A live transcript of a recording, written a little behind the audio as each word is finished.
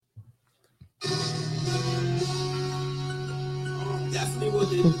what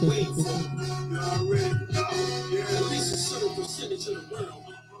they wait for. You already know. Yeah. At least a certain percentage of the world.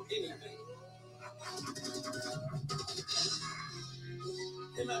 Anything.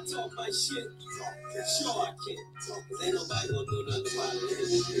 Can I talk my shit? Sure I can. Cause ain't nobody gonna do nothing about it.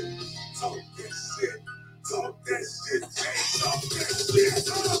 Talk that shit. Talk that shit. Talk that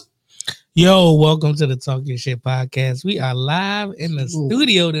shit. Yo, welcome to the Talk Your Shit podcast. We are live in the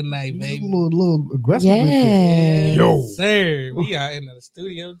studio tonight, baby. A little aggressive. Yes, yo, sir. We are in the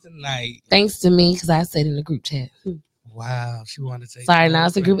studio tonight. Thanks to me, because I said in the group chat. Wow, she wanted to take. Sorry, now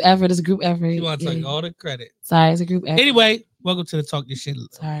it's a group effort. It's a group effort. She want to take all the credit. Sorry, it's a group effort. Anyway, welcome to the Talk Your Shit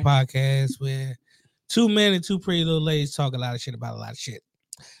podcast, where two men and two pretty little ladies talk a lot of shit about a lot of shit.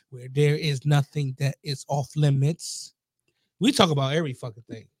 Where there is nothing that is off limits. We talk about every fucking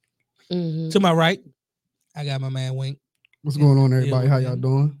thing. Mm-hmm. To my right, I got my man Wink. What's going on, everybody? How y'all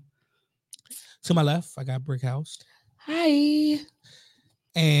doing? To my left, I got Brick House. Hi.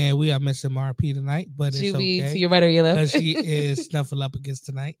 And we are missing RP tonight, but it's okay. To your right or your left? She is Snuffleupagus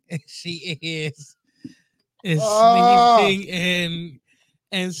tonight. And she is sneezing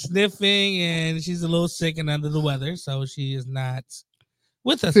and sniffing, and she's a little sick and under the weather, so she is not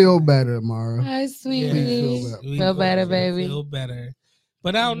with us. Feel better, Mara. Hi, sweetie. Yeah, feel better, baby. Feel better.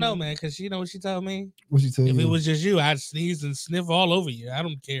 But I don't know, man, because you know what she told me? What she told you? If it was just you, I'd sneeze and sniff all over you. I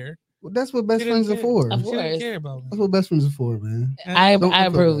don't care. Well, that's what best friends are for. Of She didn't course. care about me. That's what best friends are for, man. I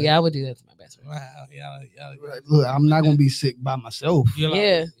approve. Yeah, I would do that to my best friend. Wow. Yeah. Look, I'm not gonna be sick by myself.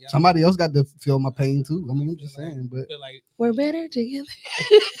 Yeah. Somebody else got to feel my pain too. I mean, I'm just saying, but like we're better together.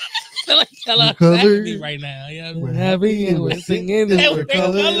 feel like y'all are me right now. Yeah. We're happy and we're singing. And we're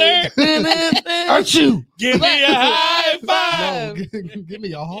color. Aren't you? Give me a high five. No, give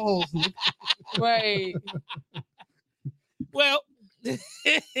me a hug. Right. Well,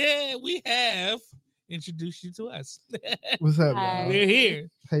 we have introduced you to us. What's up, Hi. man? We're here.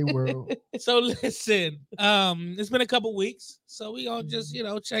 Hey, world. So listen, it's been a couple weeks, so we gonna just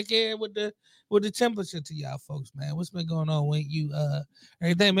check in with the temperature to y'all folks, man. What's been going on when you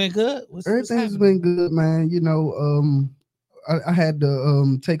everything been good? Everything's been good, man. You know, I had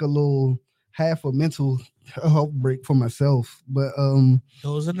to take a little half a mental health break for myself, but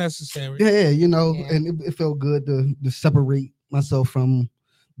those are necessary. Yeah, and it felt good to separate myself from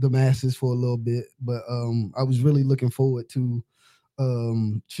the masses for a little bit. But I was really looking forward to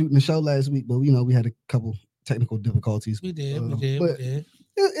shooting the show last week, but we had a couple technical difficulties. We did.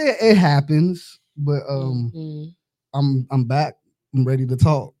 It happens. But I'm back. I'm ready to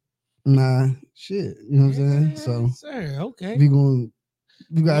talk. Nah, shit. You know what I'm saying? So, sir, okay. I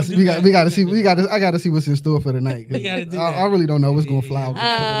gotta see what's in store for tonight. I really don't know what's gonna fly over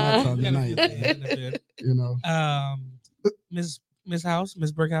my tongue tonight. Miss House,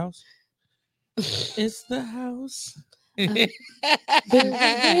 Miss Brick House. It's the house.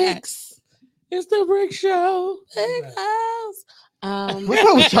 Bricks. It's the Brick Show. Big house.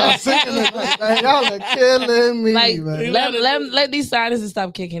 What y'all singing? Y'all are killing me. Like, man. let these sinuses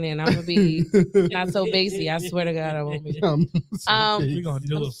stop kicking in. I'm gonna be not so bassy. I swear to God, I won't be. We gonna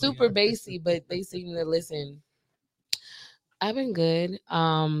do I'm it super bassy, but they seem to listen. I've been good.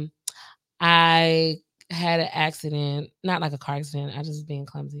 I had an accident, not like a car accident. I just being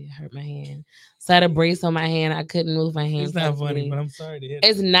clumsy. I hurt my hand. So I had a brace on my hand. I couldn't move my hand. It's not funny, but I'm sorry to hear.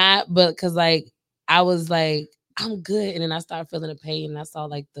 It's not, but because I was like, I'm good, and then I started feeling the pain, and I saw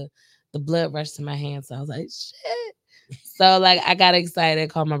like the blood rush to my hand. So I was like, shit. So I got excited,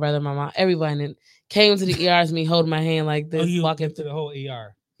 called my brother, my mom, everyone, and came to the ER. Me holding my hand like this, walking through the whole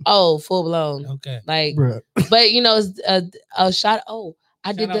ER. Oh, full blown. Okay. But it's a shot. Oh,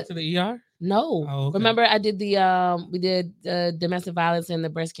 I did to the ER. No. Oh, okay. Remember, I did we did domestic violence and the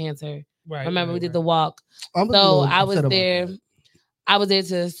breast cancer. Right. Remember, we did the walk. So I was there. I was there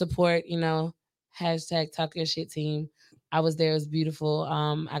to support, hashtag Talk Your Shit team. I was there. It was beautiful.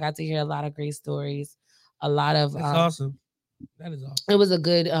 I got to hear a lot of great stories. A lot of That's awesome. That is awesome. It was a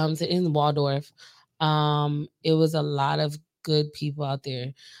good in Waldorf. It was a lot of good people out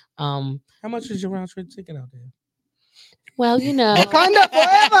there. How much was your round trip ticket out there? Well, Wakanda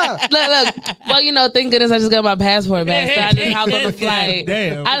forever. Look. Well, thank goodness I just got my passport back, so I just hopped on the flight.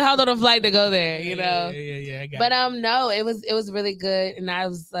 Damn. I hopped on the flight to go there. Yeah. But no, it was really good, and I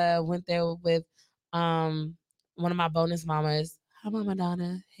went there with one of my bonus mamas. Hi, Mama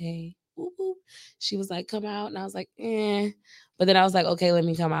Donna. Hey. Whoop, whoop. She was like, come out, and I was like, eh. But then I was like, okay, let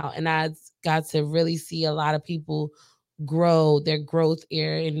me come out, and I got to really see a lot of people grow their growth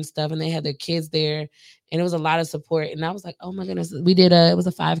area and stuff, and they had their kids there, and it was a lot of support, and I was like, oh my goodness, we did it was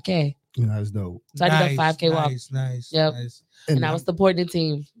a 5K. Yeah, that's dope. So I did a 5K walk. Nice. Yep. Nice. And I was supporting the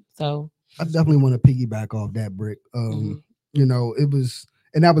team. So I definitely want to piggyback off that, Brick. you know, it was,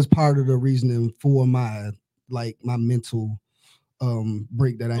 and that was part of the reasoning for my mental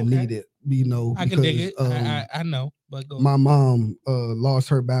break that I Okay. needed, you know, I can dig it. because I know, but go. my mom lost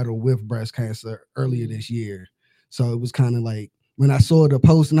her battle with breast cancer earlier this year. So it was kind of like when I saw the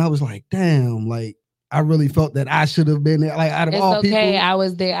post and I was like, damn, like I really felt that I should have been there. Like out of It's all okay. people, I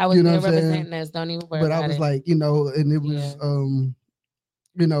was there. I was you know there what I'm saying? representing us. Don't even worry but about I was it. like, you know, and it was Yeah.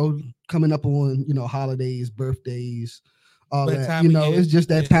 you know, coming up on, you know, holidays, birthdays, all That that. time You of know, year. it's just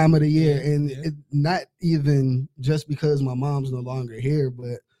that Yeah, time of the year. yeah, And yeah. it, not even just because my mom's no longer here,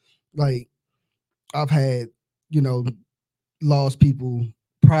 but like I've had, you know, lost people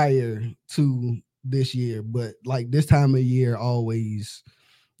prior to this year, but like this time of year always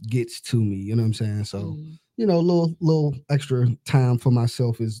gets to me, you know what I'm saying? So, Mhm. you know, little extra time for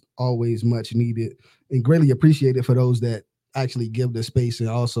myself is always much needed and greatly appreciated for those that actually give the space. And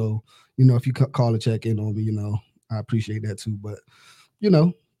also, you know, if you call a check in on me, you know, I appreciate that too. But, you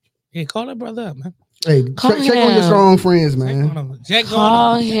know, Yeah, call that brother up, man. hey, Call check on your him. strong friends, Check man. on him. Check Call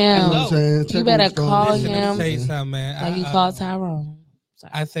on him. You know what I'm him. saying? You Check on better your strong call Listen, let me him. tell you man. something, man. Like you called Tyrone.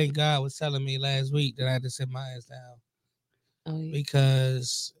 Sorry. I think God was telling me last week that I had to sit my ass down Oh, yeah.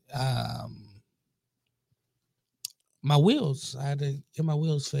 because my wheels, I had to get my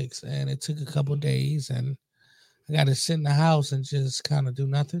wheels fixed, and it took a couple days, and I got to sit in the house and just kind of do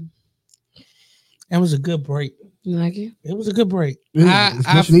nothing. It was a good break. You like it? It was a good break. Yeah, it's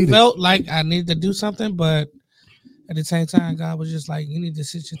I much needed. felt like I needed to do something, but at the same time, God was just like, "You need to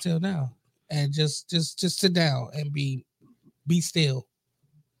sit your tail down and just sit down and be still."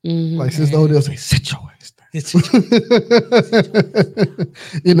 Mhm. Like Sister Odell say, sit your ass down. Just sit your-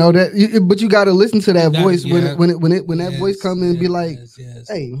 You know that, but you got to listen to that You gotta- voice yeah. when that voice Yes, come in and be like, yes.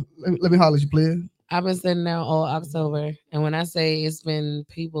 "Hey, let me holler at you, player." I've been sitting down all October, and when I say it's been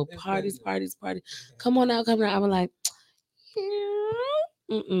people It's parties, been- parties, parties, come on out, come on out. I'm like,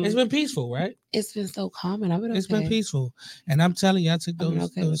 It's been peaceful, right? it's been so calm, and I've been okay. It's been peaceful, and I'm telling you, I took I've been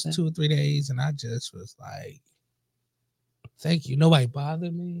those okay with that. 2 or 3 days, and I just was like, "Thank you." Nobody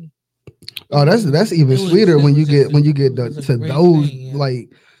bothered me. Oh, that's even It was- sweeter it when you was get just a- to it was a great those thing, yeah. like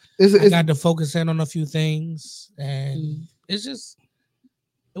I it's got to focus in on a few things, and Mm.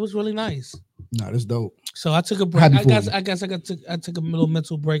 it was really nice. no, that's dope. So I took a break. Happy I for guess you. I took a little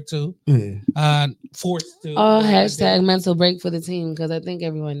mental break too. Yeah. Forced to. Oh, but I hashtag did. mental break for the team because I think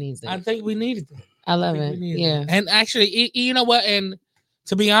everyone needs it. I think we needed that. I love think we it. needed Yeah. it. And actually, you know what? And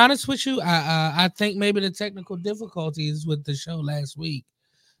to be honest with you, I think maybe the technical difficulties with the show last week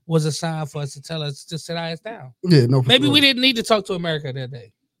was a sign for us to tell us to sit our ass down. Yeah, no. For Maybe sure. we didn't need to talk to America that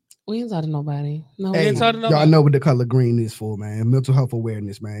day. We ain't talking to nobody. No, Hey, didn't talk to y'all nobody. know what the color green is for, man. Mental health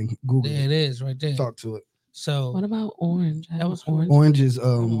awareness, man. Google There it is, right there. Talk to it. So What about orange? I That have was orange. Orange is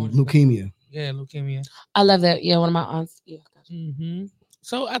Orange. leukemia. yeah, leukemia. I love that. Yeah, one of my aunts. Yeah. Mm-hmm.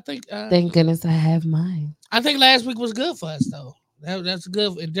 So I think Thank goodness I have mine. I think last week was good for us though. That's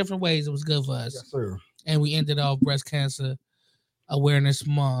good in different ways. It was good for us. Yes, sir. And we ended off Breast Cancer Awareness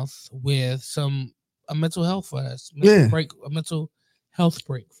Month with a mental health for us. Yeah. A mental health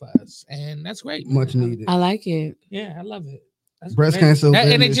break for us, and that's great. man. Much needed. I like it. Yeah, I love it. That's Breast great. cancer and it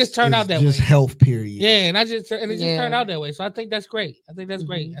awareness just turned is out that just way. health, period. Yeah, and it just turned Yeah. out that way. So I think that's great. I think that's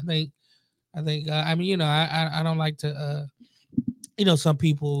great. Mhm. I think. I mean, you know, I don't like to. You know, some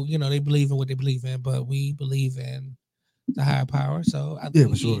people, you know, they believe in what they believe in, but we believe in the higher power. So I think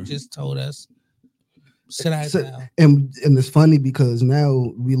for he sure. just told us sit down. And it's funny because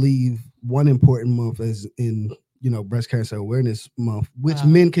now we leave one important month as in, you know, Breast Cancer Awareness Month, which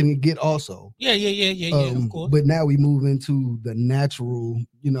men can get also. Yeah, of course. But now we move into the natural,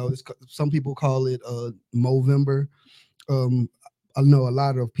 you know, some people call it Movember. I know a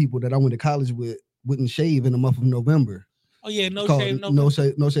lot of people that I went to college with wouldn't shave in the month of November. Oh yeah, No shave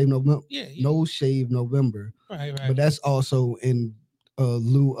November. Yeah. No shave November. Right. But that's also in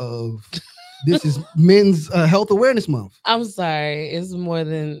lieu of this is Men's Health Awareness Month. I'm sorry. It's more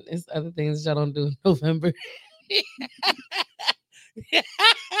than it's other things y'all don't do in November.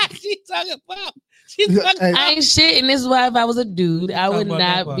 She's talking about. I ain't shit, and this is why if I was a dude, I would Talk about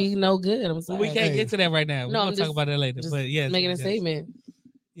that not part. be no good. I'm sorry. We can't get to that right now. We're No, gonna I'm talk just- about that later. Just But yes, making a yes. statement.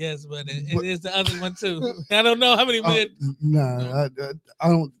 Yes, but it is the other one too. I don't know how many men. Nah, I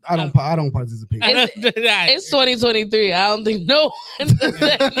don't participate. It's 2023. I don't think no one does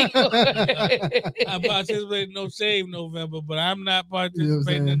that anymore. I participate in No Shave November, but I'm not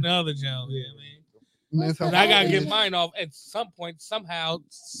participating in the other jump. You know what I mean? Men's Health And I gotta Awareness. get mine off at some point, somehow,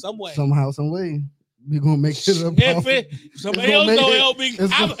 some way. Somehow, some way. We're gonna make it up. If somebody else don't help me,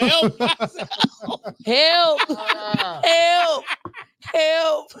 I'll help myself. Help! Help!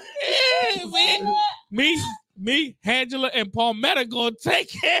 Help! Yeah, man. Me, Angela, and Palmetto gonna take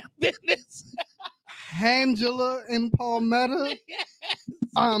care of business. Angela and Palmetto.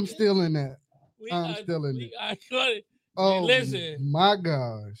 I'm still in that. I'm still in it. Oh, Oh, listen, my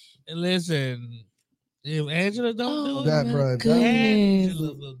gosh. listen. If Angela don't do it, That, bro,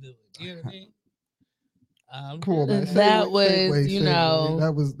 Angela will do it. You know what I mean? Come on, man. That Segue, was, segue, you segue. know.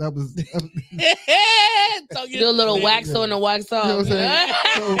 That was Do a little wax on and wax off. You know what I'm saying?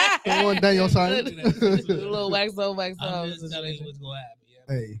 So one day, your son. Do a little wax on, wax off. I'm just telling you what's gonna happen. Yeah.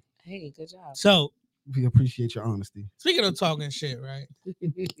 Hey, good job. So we appreciate your honesty. speaking of talking shit, right?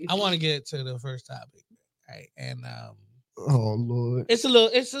 I want to get to the first topic, right? And oh Lord, it's a little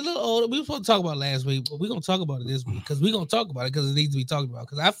old. We were supposed to talk about it last week, but we're gonna talk about it this week because we're gonna talk about it because it needs to be talked about.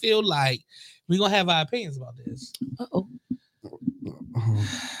 Because I feel like we're gonna have our opinions about this. Uh-oh.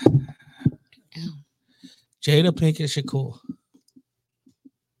 Jada Pinkett Shakur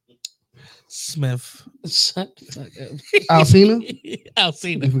Smith. Shut the fuck up. Alcina?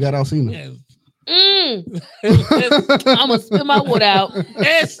 Alcina. You forgot Alcina. Yes. I'm gonna spit my wood out.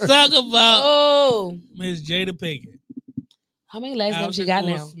 Let's talk about Miss Miss Jada Pinkett. How many last names she got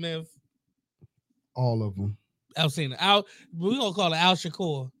now? Smith. All of them. Alcina. We're gonna call it Al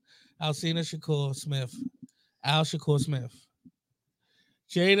Shakur. Alcina Shakur Smith. Al Shakur Smith.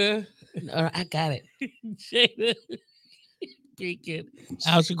 Jada. I got it. Jada Pinkett.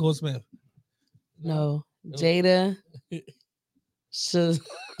 Al Shakur Smith. No. Jada.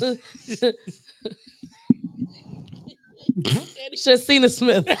 Shasina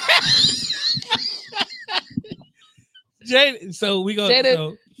Smith. Jada. So we go.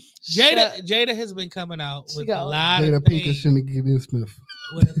 Jada has been coming out with a lot Jada of Pinkett things. shouldn't give you Smith.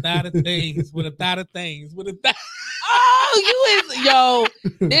 With a lot of things. With a lot of things. With a lot. Oh, you is yo.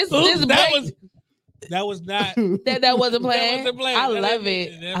 This that was not that wasn't planned. That wasn't planned. I That love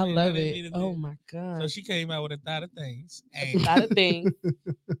didn't- it. that I didn't- love that it. didn't- Oh my god. So she came out with a lot of things, A lot of things.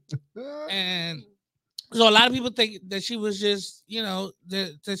 and so a lot of people think that she was just,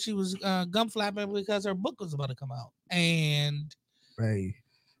 that she was gum flapping because her book was about to come out, and Hey,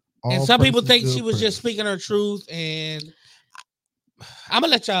 some people think she was just speaking her truth. And I'm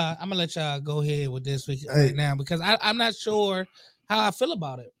gonna let y'all go ahead with this right now because I'm not sure how I feel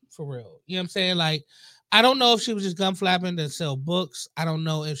about it for real. You know what I'm saying? Like, I don't know if she was just gum flapping to sell books. I don't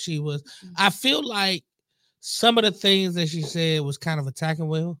know if she was. I feel like some of the things that she said was kind of attacking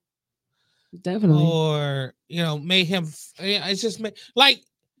Will. Definitely. Or, made him. It's just like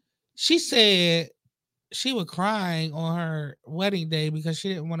she said she was crying on her wedding day because she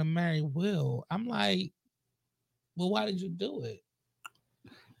didn't want to marry Will. I'm like, well, why did you do it?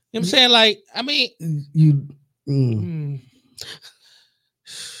 You know what I'm saying? Like, I mean, you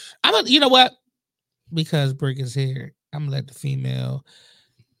know what? Because Brick is here, I'm gonna let the female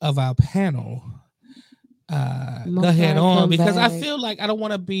of our panel go ahead on because I feel like I don't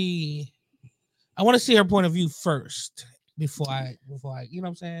want to be. I want to see her point of view first before I, you know what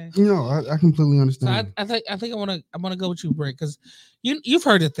I'm saying? I completely understand. So I think I want to go with you, Brick, because you've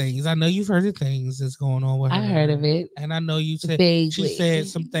heard of things. I know you've heard of things that's going on with her. I heard of it, and I know you said she said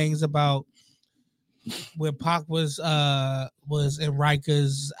some things about when Pac was in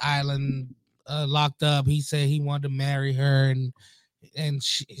Rikers Island locked up. He said he wanted to marry her, and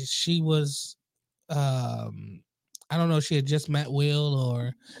she was I don't know if she had just met Will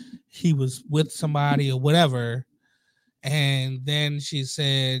or he was with somebody or whatever. And then she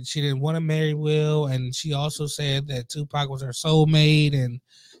said she didn't want to marry Will, and she also said that Tupac was her soulmate, and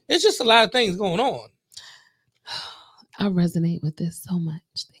it's just a lot of things going on. I resonate with this so much.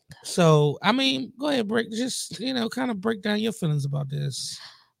 So, I mean, go ahead, Brick. Just, kind of break down your feelings about this.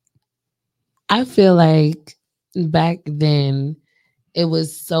 I feel like back then it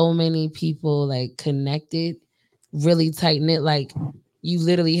was so many people like connected, really tight knit. Like you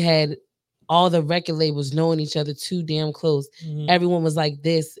literally had all the record labels knowing each other too damn close. Mm-hmm. Everyone was like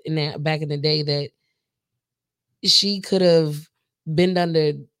this in that back in the day that she could have been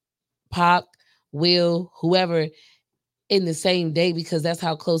under Pac, Will, whoever in the same day because that's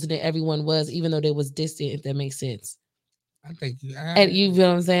how close knit everyone was, even though they was distant, if that makes sense. I think you know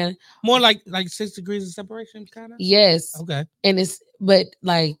what I'm saying? More like 6 degrees of separation, kind of? Yes. Okay. But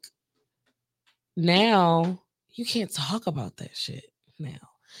like now you can't talk about that shit now.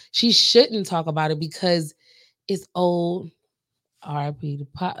 She shouldn't talk about it because it's old RIP to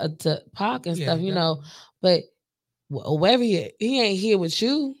Pac and stuff, you know. But wherever he ain't here with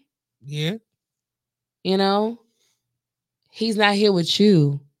you. Yeah. He's not here with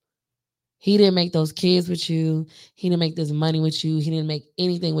you. He didn't make those kids with you. He didn't make this money with you. He didn't make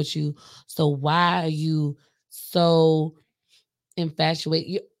anything with you. So why are you so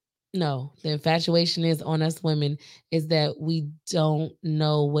infatuated? No, the infatuation is on us women is that we don't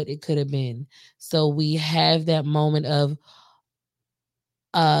know what it could have been. So we have that moment of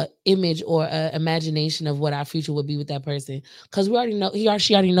image or imagination of what our future would be with that person. Because we already know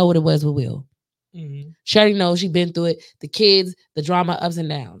she already know what it was with Will. Mm-hmm. She already knows she been through it, the kids, the drama, ups and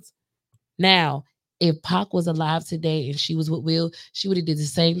downs. Now, if Pac was alive today and she was with Will, she would have did the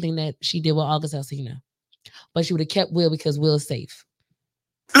same thing that she did with August Alsina. But she would have kept Will because Will's safe.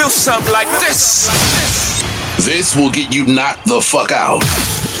 Little something like this. This will get you knocked the fuck out.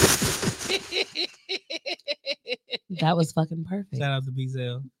 That was fucking perfect. Shout out to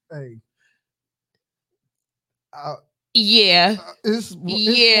Bezel. Hey. Yeah. It's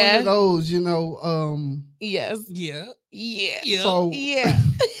one of those, you know. Yes. Yeah. Yeah. So yeah.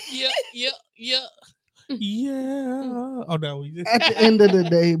 Yeah. Oh no. At the end of the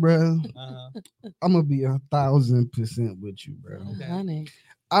day, bro, I'm gonna be 1,000% with you, bro. Honey.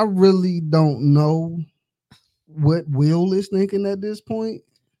 I really don't know what Will is thinking at this point.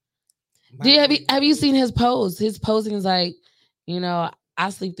 Have you seen his pose? His posing is like, you know, I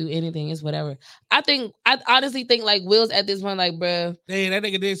sleep through anything. It's whatever. I honestly think like Will's at this point, like, bro. Hey, that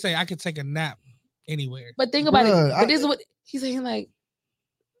nigga did say I could take a nap anywhere. But think about it. But this is what he's saying, like,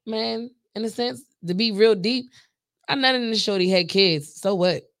 man, in a sense, to be real deep, I nothing in the shorty had kids. So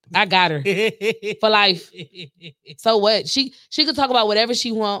what? I got her for life. So what? She could talk about whatever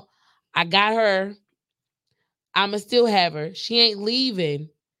she want. I got her. I'ma still have her. She ain't leaving.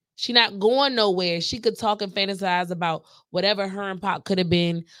 She not going nowhere. She could talk and fantasize about whatever her and Pop could have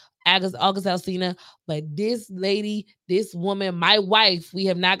been. August Alsina. But this lady, this woman, my wife, we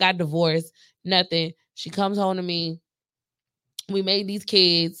have not got divorced. Nothing. She comes home to me. We made these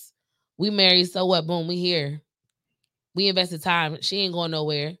kids. We married. So what? Boom, we here. We invested time. She ain't going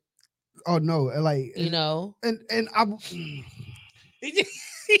nowhere. Oh no, like you know, and I'm say it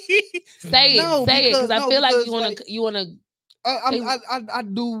because I feel like you wanna. I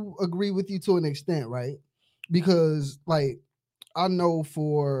do agree with you to an extent, right? Because like I know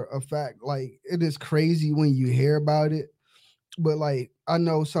for a fact, like it is crazy when you hear about it, but like I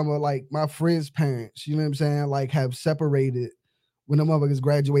know some of like my friends' parents, you know what I'm saying, like have separated when the motherfuckers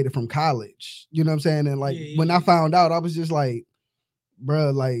graduated from college, you know what I'm saying, and like when I found out, I was just like,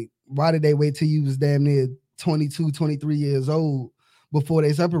 bruh, like why did they wait till you was damn near 22, 23 years old before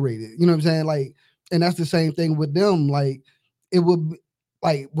they separated? You know what I'm saying? Like, and that's the same thing with them. Like, it would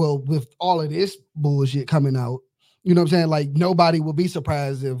like, well, with all of this bullshit coming out, you know what I'm saying? Like, nobody will be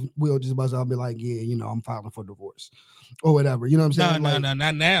surprised if Will just buzz out and be like, yeah, you know, I'm filing for divorce or whatever. You know what I'm saying? No,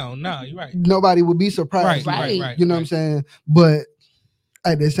 not now. No, you're right. Nobody would be surprised. Right. You know what I'm saying? But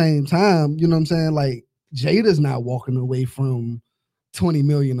at the same time, you know what I'm saying? Like, Jada's not walking away from 20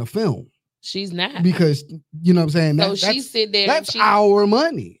 million a film. She's not, because you know what I'm saying. So she sit there. That's our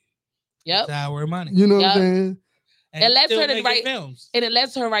money. Yep, that's our money. You know what I'm saying. And it lets her to write films, and it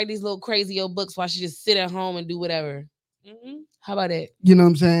lets her write these little crazy old books while she just sit at home and do whatever. Mm-hmm. How about that? You know what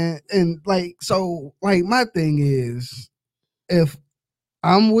I'm saying. And like, so like my thing is, if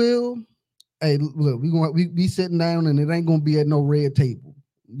I'm Will, hey, look, we sitting down and it ain't gonna be at no red table.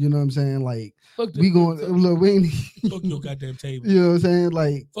 You know what I'm saying? Like, we going look, we ain't fuck your goddamn table. You know what I'm saying?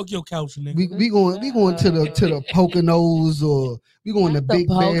 Like, fuck your couch, nigga. We going to the Poconos, or we going to Big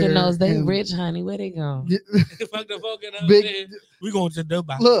Poconos. Bear. They rich, honey. Where they going? Fuck the Poconos. We going to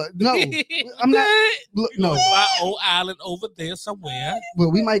Dubai. Look, no, I'm not. Look, no, to our own island over there somewhere.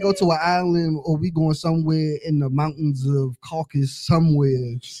 Well, we might go to an island, or we going somewhere in the mountains of Caucasus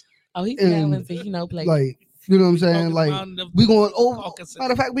somewhere. Oh, he's talented. You know, play like. You know what I'm saying? Like, we going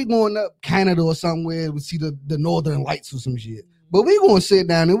matter of fact, we going up Canada or somewhere to see the Northern Lights or some shit. But we gonna sit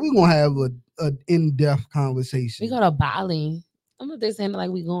down and we gonna have a in-depth conversation. We go to Bali. I'm not there saying like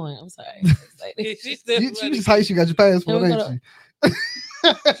we going. I'm sorry. You just how you got your passport, ain't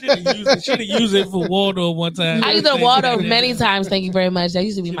you? Should have used it for Waldorf one time. I used the Waldorf many times. Thank you very much. That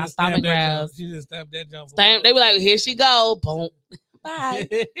used to be my stomping grounds. She just stamped that jump. They were like, here she go. Boom. Bye.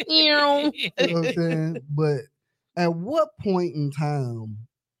 You know what I'm saying? But at what point in time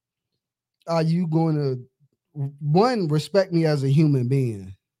are you going to, one, respect me as a human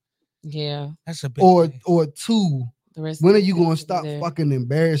being? Yeah, that's a big or two, when are you going to stop fucking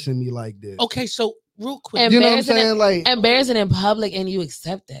embarrassing me like this? Okay, so real quick, you know what I'm saying? Like, embarrassing in public, and you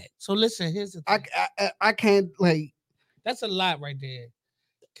accept that. So listen, here's the thing. I can't, like, that's a lot right there.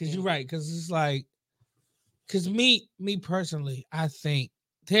 Because you're right. Because it's like, because me personally, I think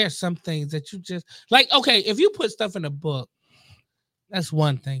there are some things that you just like. Okay, if you put stuff in a book, that's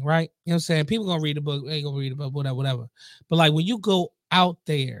one thing, right? You know what I'm saying? People gonna read the book, they gonna read the book, whatever. But like when you go out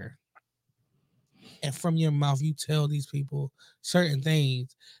there and from your mouth you tell these people certain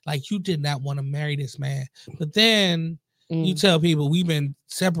things, like you did not want to marry this man, but then you tell people we've been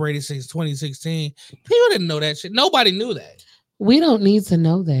separated since 2016. People didn't know that shit. Nobody knew that. We don't need to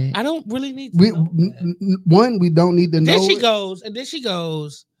know that. I don't really need to know that. One, we don't need to know. Then she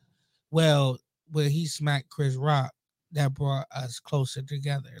goes, well, when he smacked Chris Rock, that brought us closer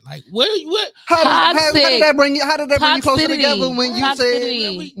together. Like, what? How did that bring you? How did that bring you closer together when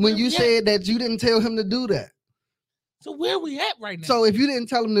you said that you didn't tell him to do that? So where are we at right now? So if you didn't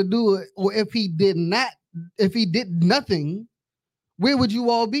tell him to do it, or if he did nothing, where would you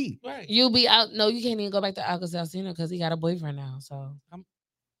all be? Right. You'll be out. No, you can't even go back to Alcatraz Casino because he got a boyfriend now. So I'm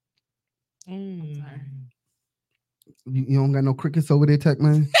sorry. You don't got no crickets over there, Tech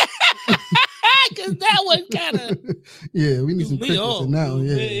Man? Because that one kind of yeah, we need some crickets now.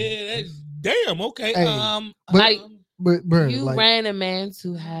 Yeah. Damn. Okay. Hey, but you ran a man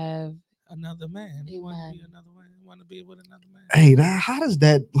to have another man. He want to be another man. Want to be with another man. Hey, how does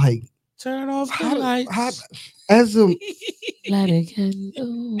that like? Turn off the lights. As a let it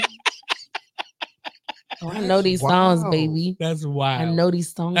go. Oh, I know these songs, baby. That's wild. I know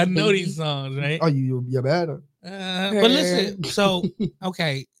these songs. I know these songs, right? Oh, you're better. But listen, so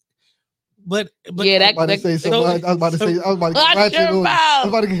okay. But yeah, I was about to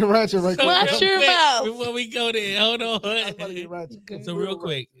get ratchet right quick. Watch your mouth. Before we go there, hold on. So real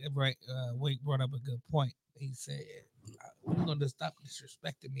quick, Wake brought up a good point. He said, "We're gonna stop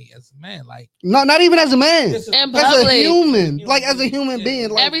disrespecting me as a man." Like, no, not even as a man, as a human, like as a human being.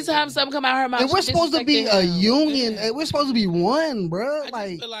 Like, every time something come out of her mouth, and we're supposed to be a union. And we're supposed to be one, bro.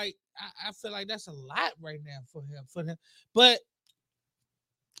 I feel like that's a lot right now for him. But.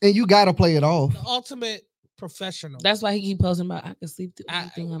 And you gotta play it off. The ultimate professional. That's why he keep posting about I can sleep through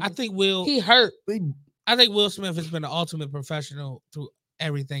everything. I think Will. He hurt. I think Will Smith has been the ultimate professional through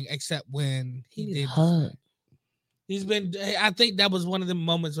everything except when he did hurt. He's been. I think that was one of the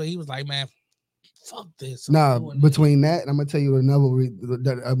moments where he was like, "Man, fuck this." Between that, and I'm gonna tell you another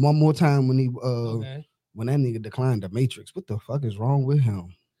one more time when he when that nigga declined the Matrix. What the fuck is wrong with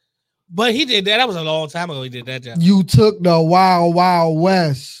him? But he did that. That was a long time ago. He did that job. You took the Wild Wild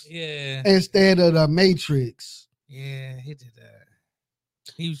West, yeah, instead of the Matrix. Yeah, he did that.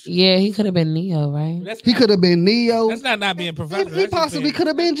 He could have been Neo, right? He could have been Neo. That's not being professional. He possibly could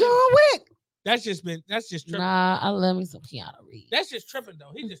have been John Wick. That's just tripping. Nah, I love me some Keanu Reeves. That's just tripping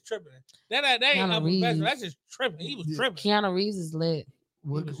though. He's just tripping. That ain't unprofessional. That's just tripping. He was tripping. Keanu Reeves is lit.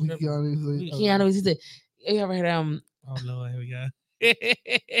 What Keanu Reeves? Keanu Reeves. You ever heard Oh Lord, here we go.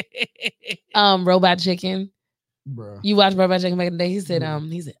 Robot Chicken. Bruh. You watched Robot Chicken back in the day. He said,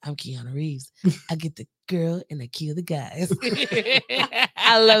 I'm Keanu Reeves. I get the girl and I kill the guys.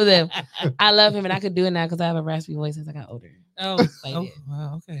 I love them. I love him, and I could do it now because I have a raspy voice since I got older. Wow,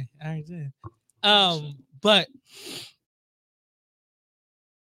 okay. All right, then. But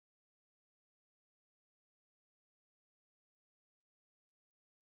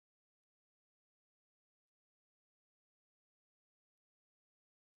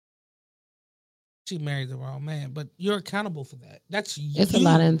she married the wrong man, but you're accountable for that. It's a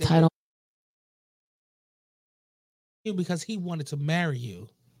lot of entitlement. Because he wanted to marry you.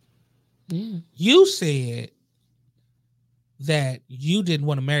 Yeah. You said that you didn't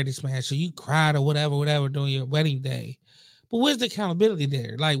want to marry this man, so you cried or whatever during your wedding day. But where's the accountability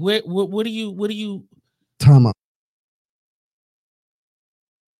there? Like, what do you? Time out.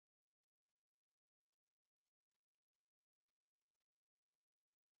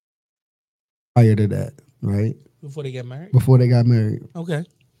 Prior to that, right? Before they got married? Okay.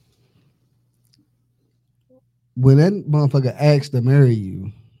 When that motherfucker asked to marry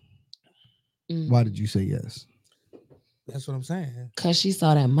you, why did you say yes? That's what I'm saying. Because she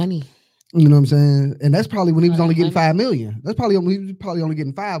saw that money. You know what I'm saying? And that's probably when he was only getting $5 million. That's probably he was probably only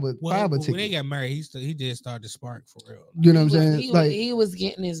getting five or tickets. When they got married, he did start to spark for real. You know what I'm saying? He was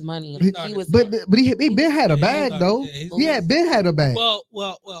getting his money. But he been had a bag though. He had been had a bag. Well.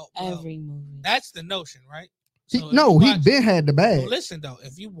 Every movie. That's the notion, right? He been had the bag. Well, listen though,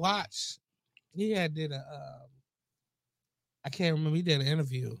 if you watch, he did a. I can't remember. He did an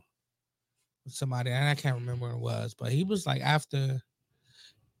interview with somebody, and I can't remember what it was, but he was like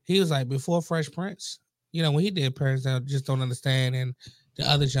before Fresh Prince, when he did Parents That Just Don't Understand and the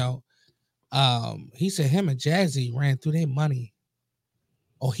other show, he said him and Jazzy ran through their money.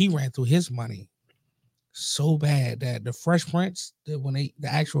 Oh, he ran through his money so bad that the Fresh Prince, the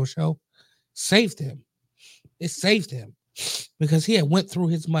actual show, saved him. It saved him because he had went through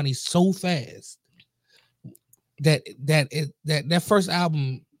his money so fast that first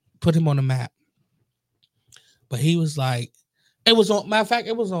album put him on the map. But he was like, It was on. Matter of fact,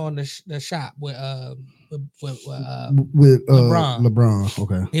 it was on the shop with LeBron.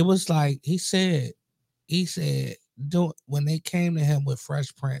 Okay. It was like he said, when they came to him with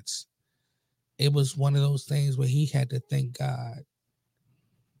Fresh Prince, it was one of those things where he had to thank God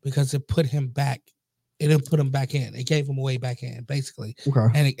because it put him back. It didn't put him back in. It gave him away back in, basically.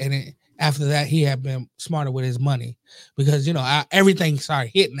 Okay. And after that, he had been smarter with his money because everything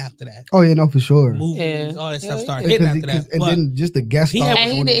started hitting after that. Oh yeah, no, for sure. Movies, all that stuff started hitting after that. And then just the guest stars.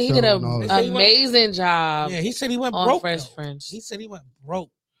 He did an amazing job. Yeah, he said he went broke. Fresh Prince. He said he went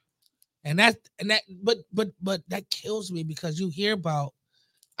broke, and that, but that kills me because you hear about.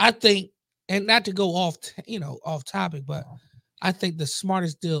 I think, and not to go off topic, but I think the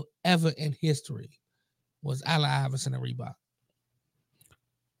smartest deal ever in history was Allen Iverson and Reebok.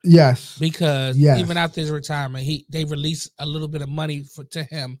 Yes. Because even after his retirement, they release a little bit of money to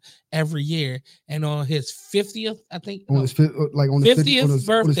him every year. And on his 50th, I think. On his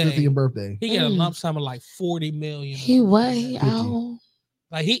 50th birthday. He got a lump sum of like $40 million. He what? He out.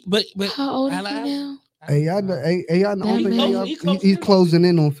 Like but how old is he now? He's closing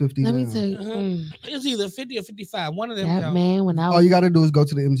in on 50. Let me tell you, it's either 50 or 55. One of them. That man, when I was, all you got to do is go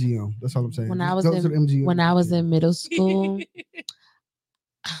to the MGM. That's all I'm saying. When I was in middle school.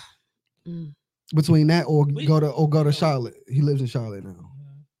 Between that or go to Charlotte. He lives in Charlotte now.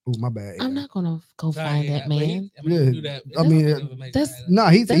 Oh, my bad. I'm not gonna go find that man.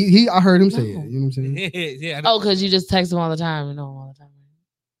 He. I heard him say it. You know what I'm saying? Yeah. Oh, because you just text him all the time. You know all the time.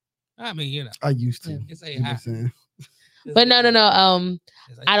 I mean, I used to. But no. I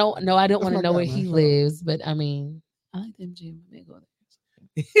don't know. I don't want to know where he lives. But I mean, I like the MGM. I may go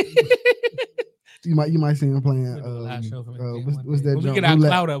there. You might see him playing. What's that? When we get our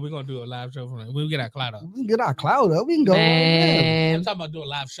cloud up, we're gonna do a live show from it. When we get our cloud up, we can go right now. I'm talking about do a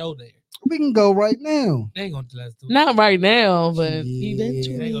live show there. We can go right now. They ain't gonna let us do it. Not right now, but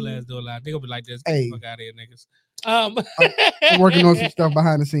eventually they ain't gonna let us do a live. They gonna be like this. Hey, fuck out of here, niggas. I'm working on some stuff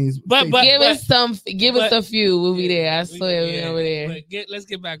behind the scenes. But give us a few. We'll be there. I swear we'll be over there. Let's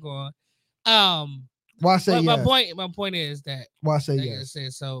get back on. Why say yes? My point is that why say yes?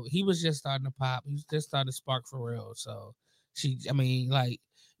 So he was just starting to pop. He was just starting to spark for real. So is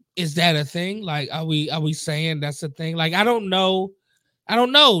that a thing? Like, are we saying that's a thing? Like, I don't know.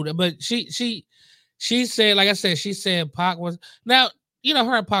 But she said, like I said, she said Pac was now.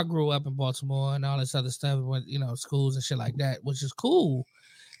 Her and Pac grew up in Baltimore and all this other stuff, with schools and shit like that, which is cool.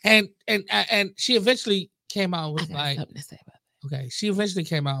 And she eventually came out and was like, something to say about that. Okay, she eventually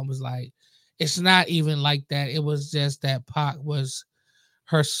came out and was like, it's not even like that. It was just that Pac was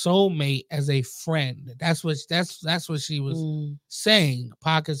her soulmate as a friend. That's what she was saying.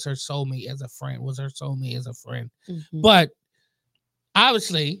 Pac is her soulmate as a friend. Was her soulmate as a friend. Mm-hmm. But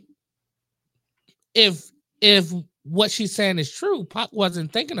obviously, if what she's saying is true, Pac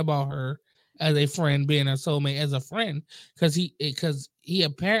wasn't thinking about her as a friend, being her soulmate as a friend, because he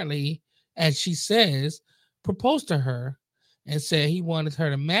apparently, as she says, proposed to her and said he wanted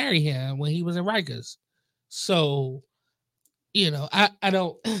her to marry him when he was in Rikers. So, I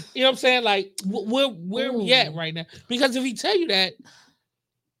don't, what I'm saying? Like, where we at right now? Because if he tell you that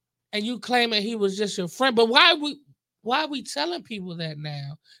and you claim that he was just your friend, but why are we telling people that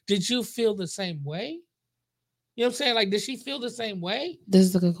now? Did you feel the same way? You know what I'm saying? Like, did she feel the same way? This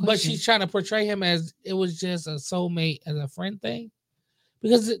is a good question. But she's trying to portray him as it was just a soulmate as a friend thing?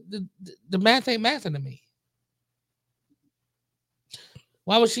 Because the math ain't mathing to me.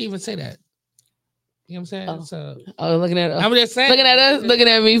 Why would she even say that? You know what I'm saying? Looking at us. I'm just saying. Looking at us, looking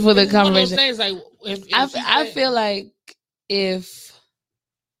at me for the confirmation. Like, I feel like if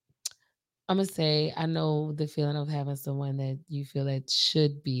I'm gonna say, I know the feeling of having someone that you feel that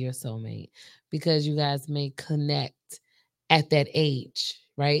should be your soulmate because you guys may connect at that age,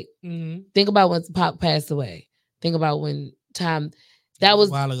 right? Mm-hmm. Think about when Pac passed away. Think about when time that was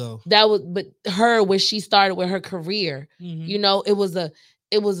a while ago. That was, but her when she started with her career, mm-hmm.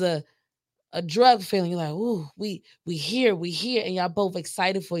 It was a drug feeling. You're like, ooh, we here, and y'all both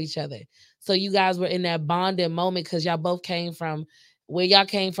excited for each other. So you guys were in that bonding moment because y'all both came from where y'all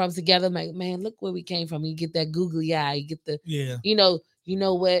came from together. Like, man, look where we came from. You get that googly eye. You get the, you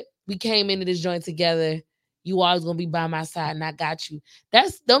know what? We came into this joint together. You always gonna be by my side, and I got you.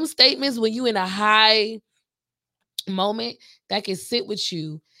 That's them statements when you in a high moment that can sit with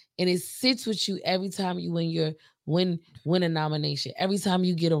you, and it sits with you every time you win a nomination. Every time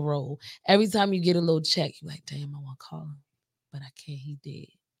you get a role, every time you get a little check, you're like, damn, I want to call him, but I can't. He dead.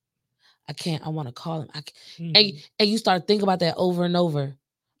 I can't. I want to call him. And you start thinking about that over and over.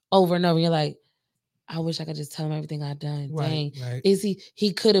 You're like, I wish I could just tell him everything I've done. Right, Dang. right. Is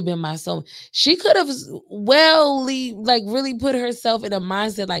he could have been my soul. She could have really put herself in a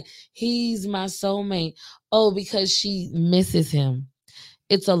mindset like he's my soulmate. Oh, because she misses him.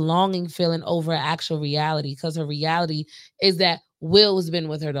 It's a longing feeling over actual reality because her reality is that Will's been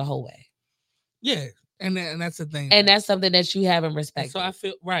with her the whole way. Yeah. And that's the thing. And that's something that you haven't respected. So I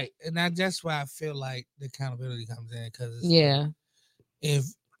feel right. And that's why I feel like the accountability comes in. Because yeah. If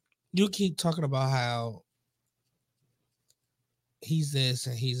you keep talking about how he's this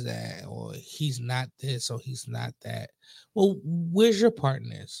and he's that, or he's not this or he's not that, well, where's your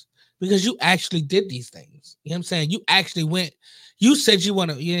partners? Because you actually did these things. You know what I'm saying? You actually went. You said you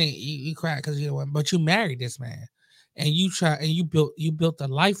want to. You cried because you didn't want, but you married this man, and you built a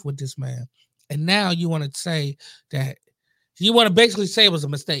life with this man, and now you want to say that you want to basically say it was a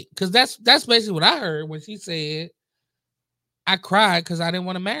mistake because that's basically what I heard when she said, "I cried because I didn't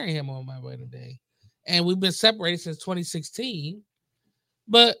want to marry him on my wedding day," and we've been separated since 2016.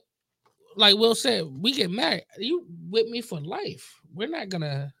 But like Will said, we get married. You with me for life. We're not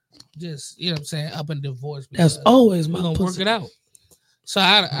gonna just, you know what I'm saying, up and divorce. That's always we're my gonna pussy. work it out. So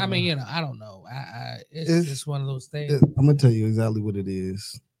I mean, I don't know. It's just one of those things. I'm gonna tell you exactly what it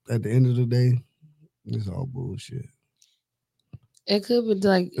is. At the end of the day, it's all bullshit. It could be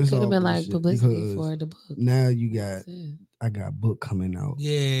like it could have been like publicity for the book. Now I got book coming out.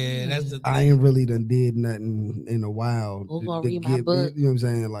 Yeah, that's the thing. I ain't really done did nothing in a while. We're gonna read my book. You know what I'm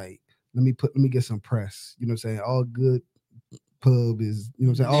saying? Like, let me get some press. You know what I'm saying? All good pub is, you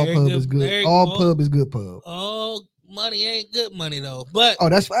know what I'm saying? All pub is good. All pub is good pub. All money ain't good money though. But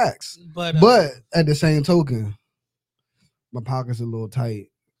that's facts. But at the same token, my pocket's a little tight.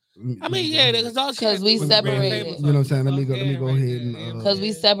 I mean, yeah, because we separated. You know what I'm saying? Let me go ahead and because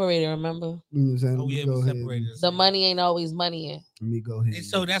we separated. Remember? You know what I'm saying? Oh yeah, we separated. The money ain't always money. Let me go ahead. And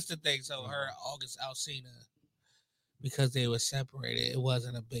so that's the thing. So her August Alsina, because they were separated, it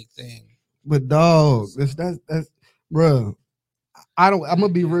wasn't a big thing. But dog, that's bro. I'm gonna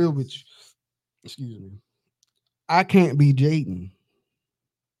be real with you. Excuse me. I can't be Jaden.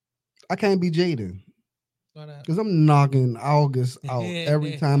 I can't be Jaden. Because I'm knocking August out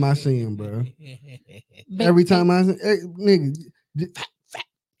every time I see him, bro. Every time I see nigga.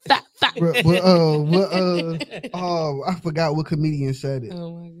 I forgot what comedian said it.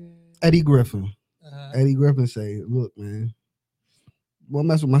 Oh my God. Eddie Griffin. Eddie Griffin say, look, man. Well,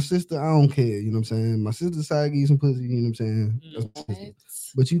 mess with my sister, I don't care. You know what I'm saying? My sister side give you some pussy, you know what I'm saying?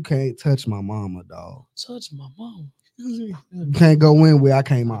 But you can't touch my mama, dog. Touch my mama. You can't go in where I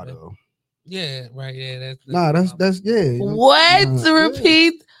came out of. Yeah, right. Yeah, that's yeah. What?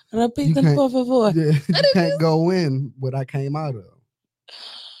 Repeat the por favor. Yeah, you can't go in what I came out of.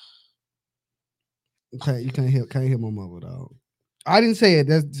 Okay, you can't hit my mother, dog. I didn't say it.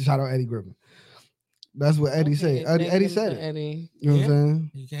 That's shout out Eddie Griffin. That's what Eddie said. Eddie said it. Eddie. You know what I'm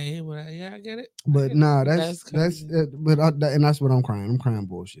saying? You can't hear what I get it. But nah, that's and that's what I'm crying. I'm crying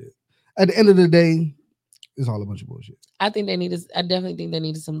bullshit. At the end of the day, it's all a bunch of bullshit. I definitely think they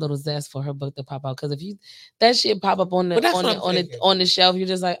needed some little zest for her book to pop out. Because if that shit pop up on the shelf, you're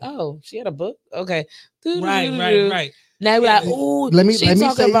just like, oh, she had a book? Okay. Right. Now you're like, oh, she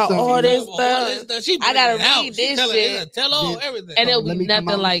talking about all this stuff. I gotta read this shit. Tell all everything. And it'll be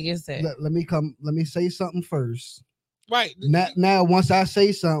nothing like it said. Let me say something first. Right. Now, once I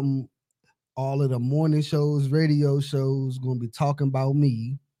say something, all of the morning shows, radio shows gonna be talking about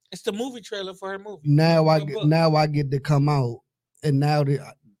me. It's the movie trailer for her movie. Now I get to come out, and now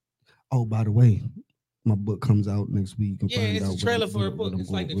by the way, my book comes out next week. It's a trailer for her book. It's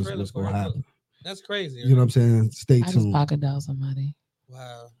like the trailer for her book. That's crazy. You know what I'm saying? Stay tuned. I just pocket dial somebody.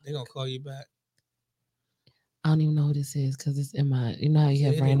 Wow, they gonna call you back. I don't even know who this is because it's in my. You know how you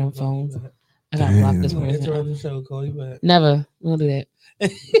have random phones. I gotta block this person. Interrupt the show. Call you back. Never. We don't do that.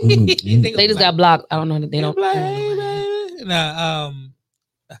 They just got blocked. I don't know. They don't. Nah.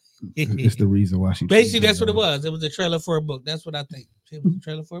 It's the reason why she. Basically, that's what it was. It was a trailer for a book. That's what I think. It was a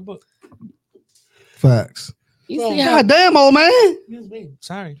trailer for a book. Facts. God damn, old man. Excuse me.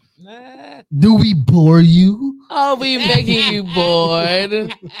 Sorry. Nah. Do we bore you? Oh, we making you bored.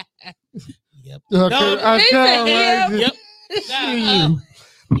 Yep. Yep. How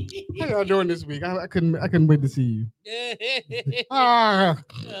y'all doing this week? I couldn't wait to see you.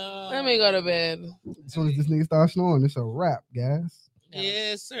 Let me go to bed. As soon as this nigga starts snoring, it's a wrap, guys.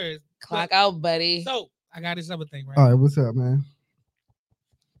 Yes, sir. Clock out, buddy. So I got this other thing, right? All right, what's up, man?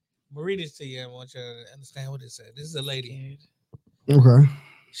 I'm gonna read this to you. I want you to understand what it said. This is a lady. Okay.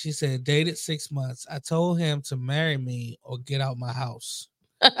 She said, dated 6 months. I told him to marry me or get out my house.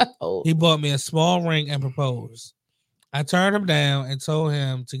 He bought me a small ring and proposed. I turned him down and told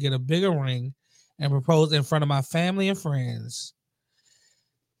him to get a bigger ring and proposed in front of my family and friends.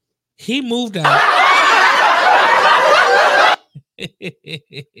 He moved out.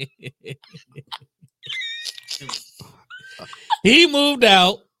 He moved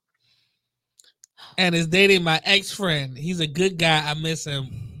out and is dating my ex-friend. He's a good guy. I miss him.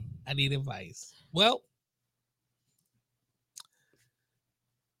 I need advice. Well,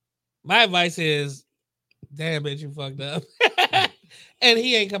 my advice is, damn, bitch, you fucked up. And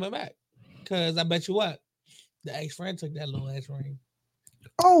he ain't coming back. Because I bet you what? The ex-friend took that little ass ring.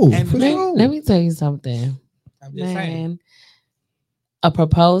 Oh, And for sure. Let me tell you something. I'm just saying. A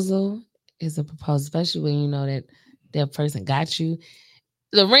proposal is a proposal, especially when you know that person got you.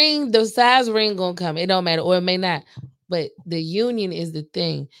 The ring, the size ring gonna come. It don't matter, or it may not. But the union is the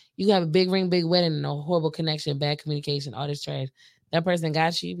thing. You have a big ring, big wedding, and a horrible connection, bad communication, all this trash. That person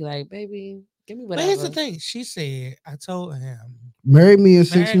got you. You be like, baby, give me whatever. But here's the thing. She said, I told him, marry me in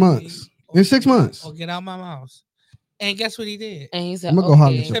 6 months. In 6 months. Or get out my mouth. And guess what he did? And he said, I'm gonna go holler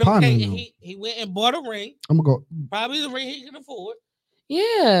at He your said, partner. okay, he went and bought a ring. I'm gonna go. Probably the ring he can afford.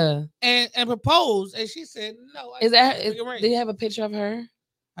 Yeah. And proposed. And she said, no. Do you have a picture of her?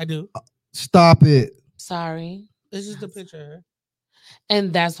 I do. Stop it. Sorry. This is the picture of her.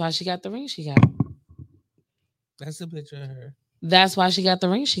 And that's why she got the ring she got. That's the picture of her. That's why she got the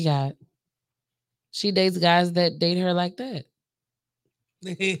ring she got. She dates guys that date her like that.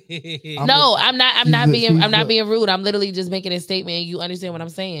 No, I'm not being rude. I'm literally just making a statement and you understand what I'm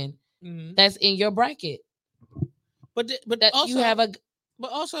saying. Mm-hmm. That's in your bracket. But that also, you have a.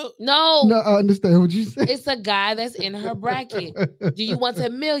 But also, no, I understand what you say. It's a guy that's in her bracket. Do you want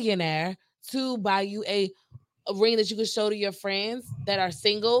a millionaire to buy you a ring that you can show to your friends that are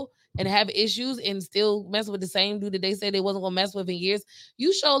single and have issues and still mess with the same dude that they said they wasn't gonna mess with in years?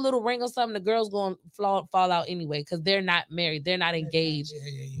 You show a little ring or something, the girl's gonna fall out anyway because they're not married, they're not engaged.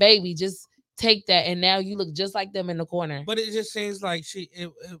 Yeah. Baby, just take that, and now you look just like them in the corner. But it just seems like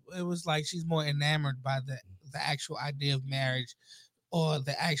it was like she's more enamored by the actual idea of marriage. Or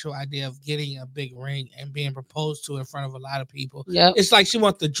the actual idea of getting a big ring and being proposed to in front of a lot of people. Yep. It's like she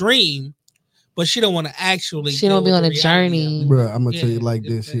wants the dream, but she don't want to actually. She don't be on a journey. Bro, I'm gonna tell you like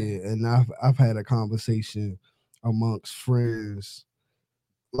this here, and I've had a conversation amongst friends.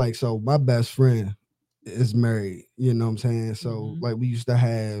 Like, so my best friend is married. You know what I'm saying? So like we used to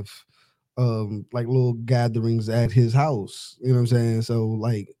have like little gatherings at his house. You know what I'm saying? So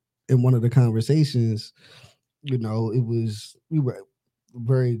like in one of the conversations, you know, we were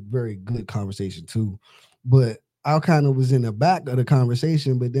very, very good conversation too. But I kind of was in the back of the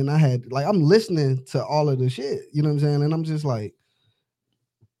conversation, but then I had like I'm listening to all of the shit, you know what I'm saying? And I'm just like,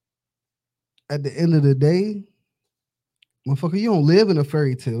 at the end of the day, motherfucker, you don't live in a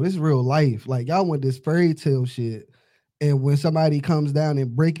fairy tale. It's real life. Like y'all want this fairy tale shit. And when somebody comes down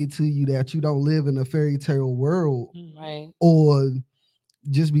and break it to you that you don't live in a fairy tale world, right? Or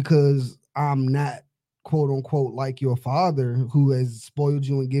just because I'm not quote unquote like your father who has spoiled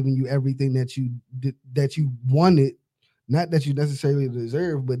you and given you everything that you wanted, not that you necessarily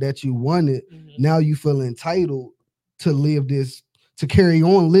deserve, but that you wanted. Now you feel entitled to live this, to carry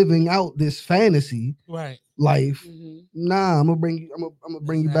on living out this fantasy life. Nah, I'm gonna bring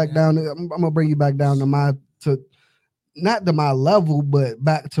you back down. I'm gonna bring you back down to not to my level, but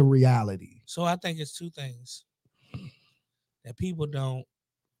back to reality. So I think it's two things that people don't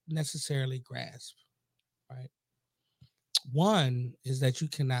necessarily grasp. Right. One is that you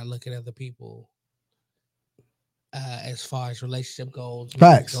cannot look at other people as far as relationship goals.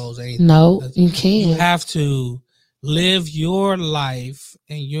 Facts. No, you can't. You have to live your life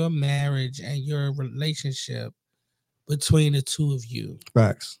and your marriage and your relationship between the two of you.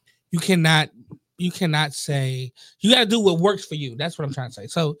 Facts. You cannot say, you got to do what works for you. That's what I'm trying to say.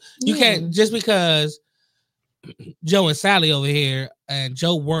 So you can't, just because Joe and Sally over here and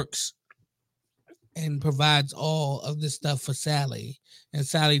Joe works and provides all of this stuff for Sally, and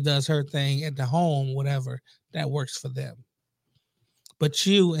Sally does her thing at the home, whatever, that works for them. But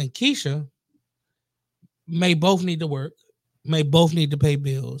you and Keisha may both need to work, may both need to pay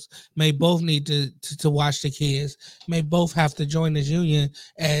bills, may both need to watch the kids, may both have to join this union,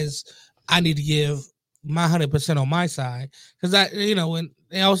 as I need to give my 100% on my side. Because I, you know, when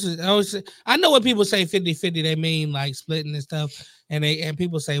they always say, I know when people say 50-50, they mean like splitting and stuff. And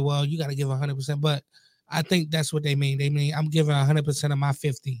people say, well, you got to give 100%. But I think that's what they mean. They mean I'm giving 100% of my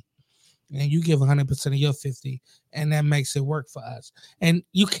 50, and you give 100% of your 50, and that makes it work for us. And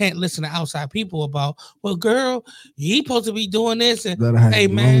you can't listen to outside people about, well, girl, he supposed to be doing this, and hey,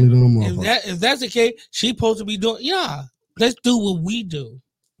 man, if that's the case, she supposed to be doing. Yeah, let's do what we do,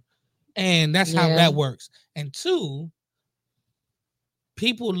 and that's how that works. And two,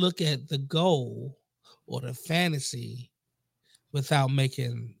 people look at the goal or the fantasy without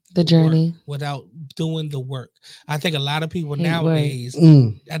making the journey, without doing the work. I think a lot of people hate nowadays.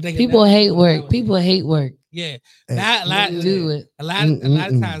 I think people hate work. People hate work. Yeah, not a lot. Do it. A lot of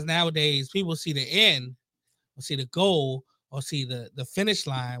times nowadays, people see the end, or see the goal, or see the finish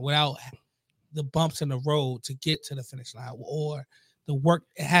line without the bumps in the road to get to the finish line, or the work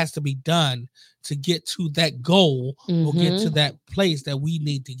it has to be done to get to that goal or get to that place that we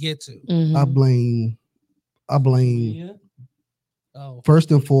need to get to. I blame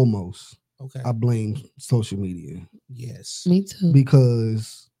first and foremost, I blame social media. Yes. Me too.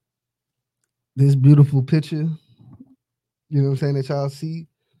 Because this beautiful picture, you know what I'm saying, that y'all see,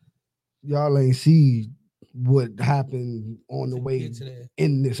 y'all ain't see what happened on the way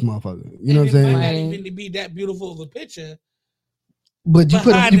in this motherfucker. You know what I'm saying? It might not even to be that beautiful of a picture. But you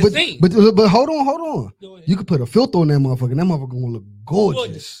put but hold on. You could put a filter on that motherfucker, and that motherfucker gonna look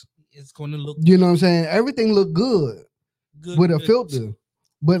gorgeous. It's gonna look. You know what I'm saying? Everything look good with a filter.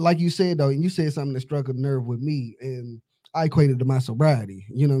 But like you said though, and you said something that struck a nerve with me, and I equated to my sobriety.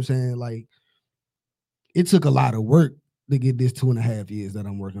 You know what I'm saying? Like, it took a lot of work to get this 2.5 years that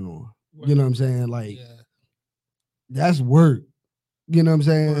I'm working on. You know what I'm saying? Like, that's work. You know what I'm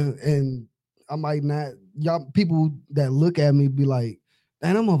saying? And I might not, y'all people that look at me be like,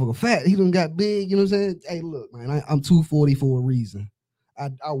 man, that motherfucker fat. He done got big. You know what I'm saying? Hey, look, man, I'm 240 for a reason.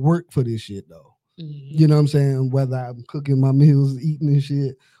 I work for this shit though. You know what I'm saying? Whether I'm cooking my meals, eating this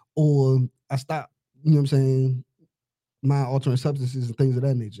shit, or I stop, you know what I'm saying, my alternate substances and things of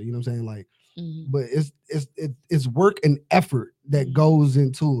that nature. You know what I'm saying? Like, but it's work and effort that goes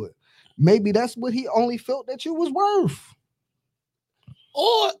into it. Maybe that's what he only felt that you was worth.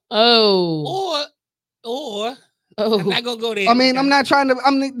 Or I'm not gonna go there. I mean, I'm not trying. You know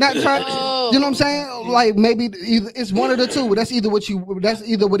what I'm saying? Like, maybe either it's one of the two. That's either what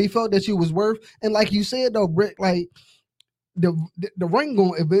he felt that you was worth. And like you said though, Brick, like the ring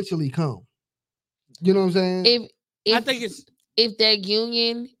gonna eventually come. You know what I'm saying? I think if that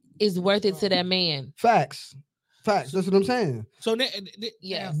union is worth it to that man. Facts. That's what I'm saying. So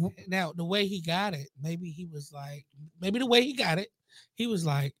now the way he got it, maybe the way he got it, he was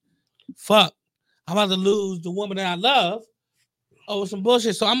like, fuck, I'm about to lose the woman that I love over some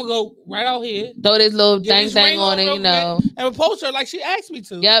bullshit. So I'm gonna go right out here, throw this little thing on it, you know, and propose her like she asked me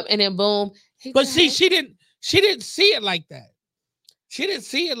to. Yep, and then boom. But see, she didn't see it like that. She didn't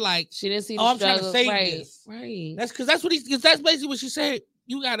see it like she didn't see. I'm trying to save this. Right. That's that's basically what she said.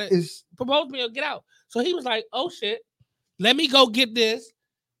 You gotta propose me or get out. So he was like, "Oh shit, let me go get this.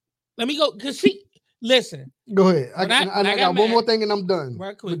 Let me go." Because listen. Go ahead. I got married, one more thing and I'm done.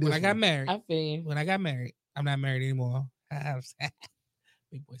 Right quick. When I got married, I feel you. When I got married, I'm not married anymore.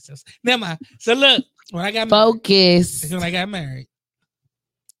 Big boy stuff. Never mind. So look, when I got when I got married,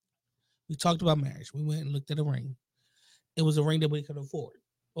 we talked about marriage. We went and looked at a ring. It was a ring that we could afford,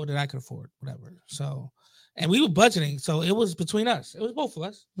 or that I could afford, whatever. So, and we were budgeting, so it was between us. It was both of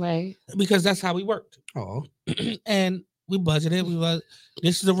us, right? Because that's how we worked. Oh, and we budgeted. We were,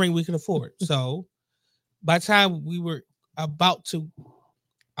 this is a ring we could afford. So, by the time we were I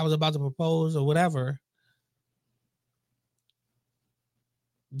was about to propose or whatever,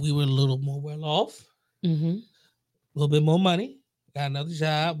 we were a little more well off, a little bit more money, got another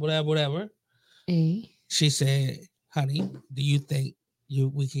job, whatever. She said, honey, do you think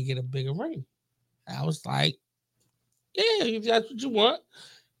we can get a bigger ring? I was like, yeah, if that's what you want,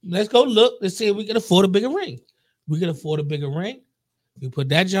 let's go look. Let's see if we can afford a bigger ring. We can afford a bigger ring. We put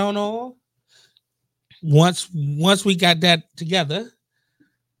that joint on. Once we got that together,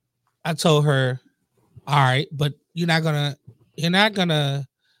 I told her, all right, but you're not gonna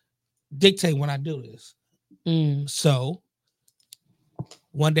dictate when I do this. So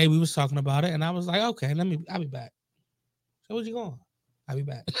one day we was talking about it, and I was like, okay, I'll be back. So where's you going? I'll be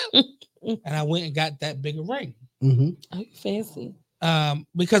back. And I went and got that bigger ring. Oh, fancy.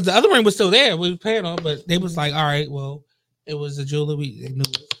 Because the other ring was still there. We were paying on, but they was like, all right, well, it was a jeweler. They knew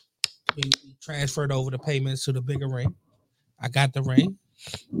it. We transferred over the payments to the bigger ring. I got the ring,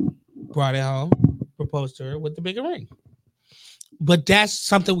 brought it home, proposed to her with the bigger ring. But that's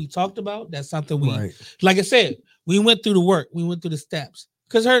something we talked about. That's something like I said, we went through the work. We went through the steps.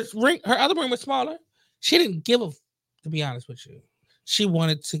 Because her other ring was smaller. She didn't give to be honest with you. She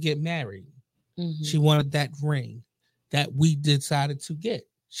wanted to get married. She wanted that ring that we decided to get.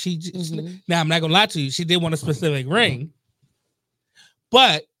 She just, now I'm not gonna lie to you. She did want a specific ring,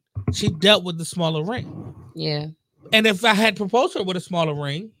 but she dealt with the smaller ring. Yeah. And if I had proposed her with a smaller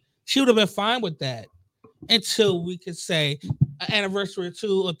ring, she would have been fine with that until we could say an anniversary or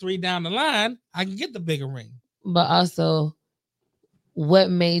 2 or 3 down the line, I can get the bigger ring. But also, what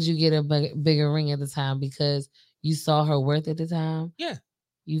made you get a bigger ring at the time? Because you saw her worth at the time. Yeah,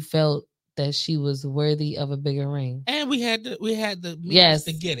 you felt that she was worthy of a bigger ring, and we had the means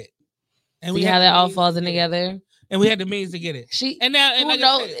to get it. And see how that all falls in together. And we had the means to get it. And like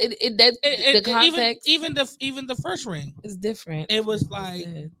knows the context, even the first ring is different. It was like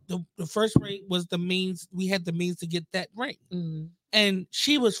the first ring was the means. We had the means to get that ring, and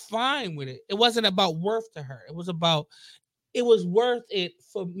she was fine with it. It wasn't about worth to her. It was worth it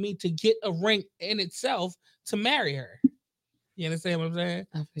for me to get a ring in itself to marry her. You understand what I'm saying?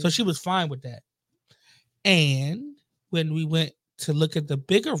 So she was fine with that. And when we went to look at the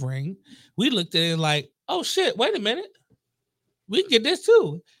bigger ring, we looked at it like, oh shit, wait a minute. We can get this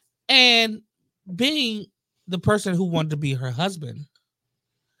too. And being the person who wanted to be her husband,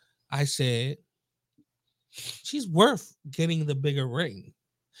 I said, she's worth getting the bigger ring.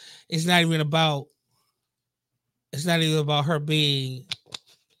 It's not even about her being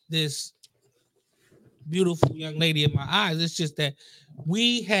this beautiful young lady in my eyes. It's just that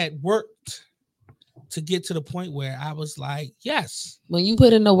we had worked to get to the point where I was like, yes. When you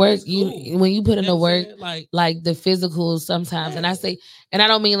put in the work, like the physical sometimes, and I say, and I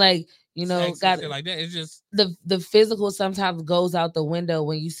don't mean like, got like that. It's just the physical sometimes goes out the window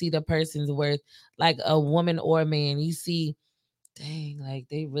when you see the person's worth, like a woman or a man. You see, dang, like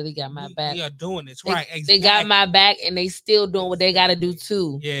they really got my back. We are doing this right. Exactly. They got my back, and they still doing what they got to do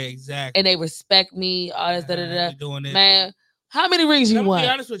too. Yeah, exactly. And they respect me. All this, doing it, man. How many rings you want? Be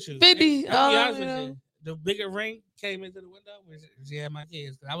honest with you. 50. I'll be honest with you. The bigger ring came into the window when she had my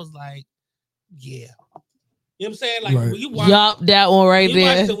kids. I was like, yeah. You know what I'm saying? Like when you watch that one right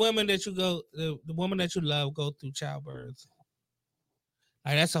there. Watch the women that you the woman that you love go through childbirth.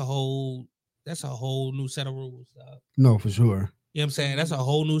 Like that's a whole new set of rules, dog. No, for sure. You know what I'm saying? That's a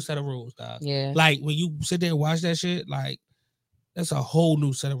whole new set of rules, dog. Yeah. Like when you sit there and watch that shit, like that's a whole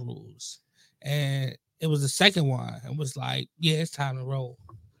new set of rules. And it was the second one. It was like, yeah, it's time to roll.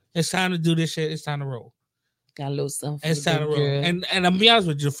 It's time to do this shit. It's time to roll. Got a little something. It's time to roll. And I'll be honest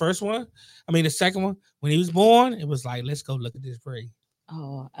with you, the second one, when he was born, it was like, let's go look at this ring.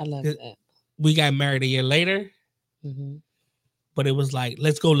 Oh, I love that. We got married a year later. Mm-hmm. But it was like,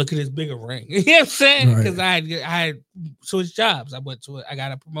 let's go look at this bigger ring. You know what I'm saying? Because I had switched jobs. I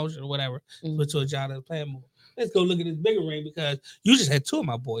got a promotion or whatever. Went to a job that was paying more. Let's go look at this bigger ring because you just had two of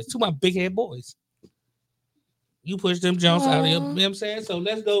my big head boys. You push them Jones out of you know what I'm saying? So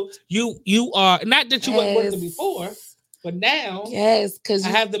let's go. You are not that you weren't working before, but now because I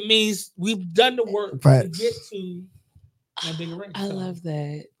have the means. We've done the work to get to that bigger ring. I love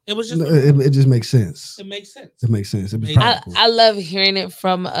that. It was just it just makes sense. It makes sense. It makes sense. I love hearing it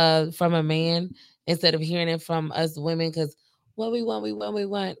from a man instead of hearing it from us women because what we want.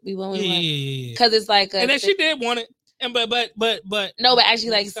 Because it's like and then she did want it. And but no, but actually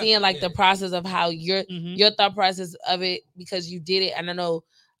like seeing like the process of how your thought process of it because you did it. And I know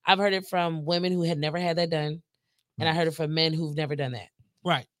I've heard it from women who had never had that done, and I heard it from men who've never done that.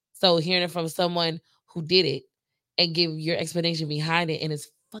 Right. So hearing it from someone who did it and give your explanation behind it, and it's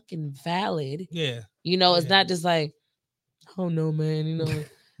fucking valid. Yeah. It's not just like, oh no, man,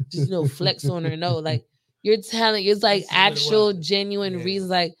 just flex on her. No, like you're telling, it's like actual genuine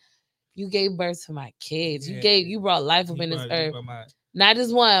reasons, like. You gave birth to my kids. You brought life up in this earth. Not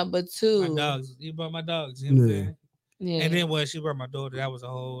just one, but two. My dogs. You brought my dogs. You know what I'm saying? Yeah. And then when she brought my daughter, that was a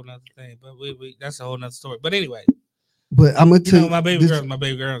whole nother thing. But that's a whole nother story. But anyway. But I'm gonna tell you, my baby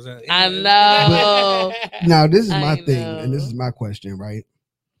girls. I know. Now this is my thing, and this is my question, right?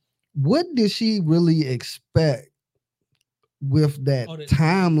 What did she really expect with that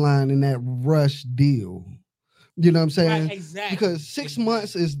timeline and that rush deal? You know what I'm saying? Right, exactly. Because 6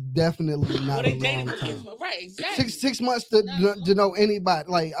 months is definitely not a long time. Right, exactly. Six months to know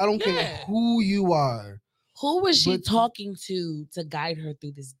anybody. Like, I don't care who you are. Who was she talking to guide her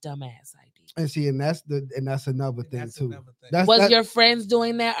through this dumbass idea? And see, and that's another thing too. Was your friends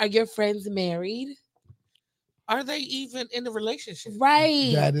doing that? Are your friends married? Are they even in a relationship?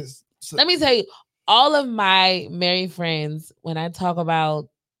 Right. That is. Let me tell you, all of my married friends, when I talk about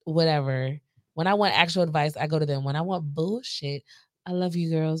whatever. When I want actual advice, I go to them. When I want bullshit, I love you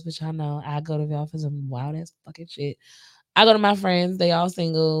girls, but y'all know I go to y'all for some wild ass fucking shit. I go to my friends, they all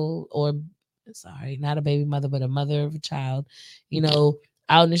single or not a baby mother, but a mother of a child,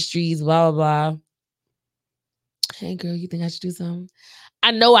 out in the streets, blah, blah, blah. Hey girl, you think I should do something?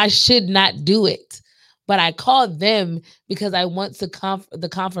 I know I should not do it, but I call them because I want to the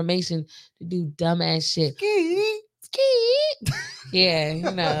confirmation to do dumbass shit. Yeah,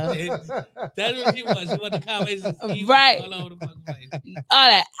 That's what she was. She wanted to comment. Right. All over the fucking place. All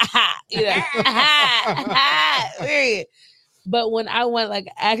that. But when I want like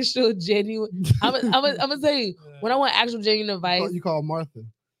actual genuine, I'm gonna tell you, when I want actual genuine advice, You call Martha.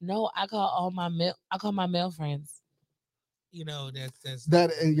 no, I call my male friends. You know, that's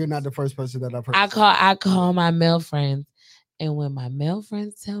That, and you're not the first person that I've heard. I call my male friends, and when my male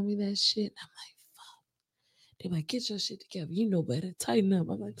friends tell me that shit, I'm like, fuck. They're like, get your shit together. You know better. Tighten up.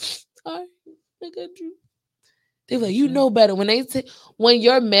 I'm like, all right, I got you. They're like, you know better. When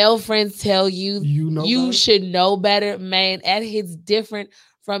your male friends tell you, you better? should know better, man, that hits different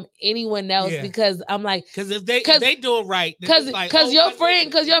from anyone else because I'm like, because if they do it right, because your friend,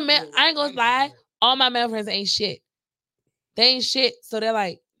 because your man, I ain't gonna lie, all my male friends ain't shit. They ain't shit, so they're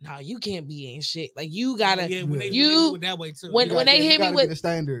like, no, you can't be ain't shit. Like you gotta, when they do it that way too. When they hit me with the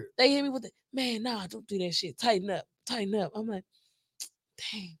standard, they hit me with the man, nah, don't do that shit. Tighten up. I'm like,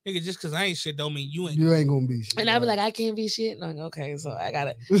 dang. Nigga, just because I ain't shit don't mean you ain't gonna be shit. And I be like, I can't be shit. And I'm like, okay, so I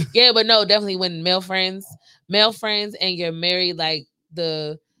gotta yeah, but no, definitely when male friends and you're married, like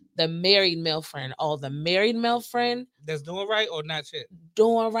the married male friend or the married male friend that's doing right or not shit.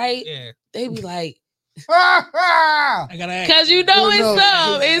 Doing right, yeah. They be like I gotta ask. Cause you know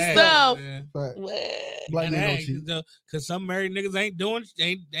it's some. Black cause some married niggas ain't doing.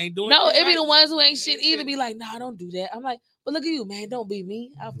 No, it be the ones who ain't shit either. Be like, nah, don't do that. I'm like, but look at you, man. Don't be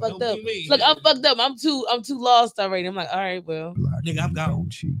me. I fucked up. Look, I'm fucked up. I'm too lost already. I'm like, all right, well, nigga, I'm gone.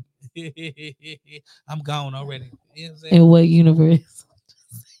 I'm gone already. You know what in what universe?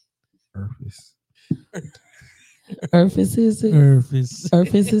 Earth is it?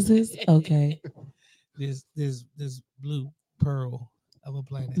 Okay. This blue pearl of a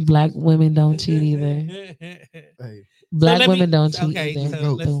planet. Black women don't cheat either. Hey. Black women don't cheat either.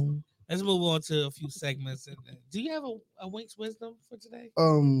 So let's move on to a few segments. Do you have a Wink's wisdom for today?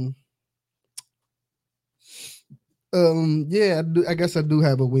 Yeah, I do. I guess I do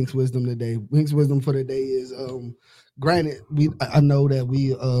have a Wink's wisdom today. Wink's wisdom for the day is granted, I know that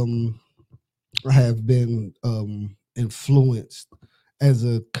we have been influenced as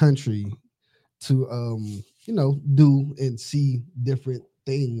a country to do and see different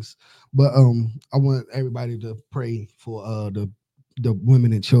things, but I want everybody to pray for the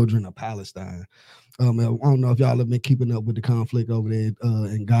women and children of Palestine. I don't know if y'all have been keeping up with the conflict over there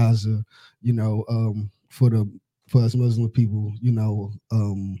in Gaza. For us Muslim people,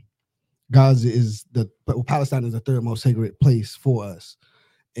 Gaza is Palestine is the third most sacred place for us,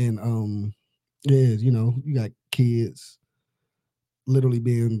 and you got kids literally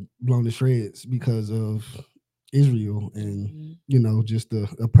being blown to shreds because of Israel, and just the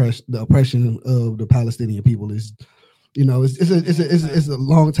oppression of the Palestinian people is, it's a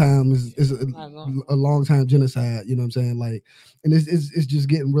long time, it's a long time genocide. You know what I'm saying? Like, and it's just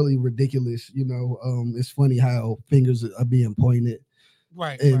getting really ridiculous. It's funny how fingers are being pointed,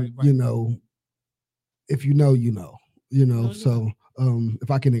 right? And if so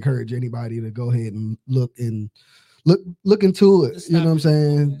if I can encourage anybody to go ahead and look into it, you know what I'm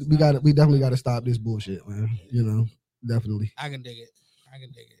saying? We definitely got to stop this bullshit, man. Definitely. I can dig it.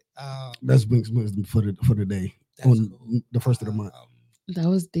 That's Wink's wisdom for the day on cool. The first of the month. That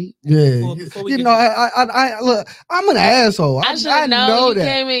was deep. Yeah, I look. I'm an asshole. I know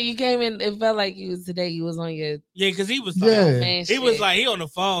that. You came in. It felt like today. You was on your because he was talking, he was like he on the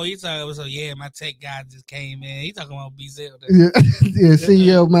phone. He thought it was my tech guy just came in. He talking about BZL. Yeah,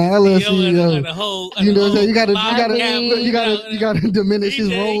 CEO man. I love CEO. You know what I'm saying? You gotta diminish his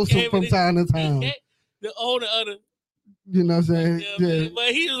roles from time to time. The owner of the. You know what I'm saying? Yeah.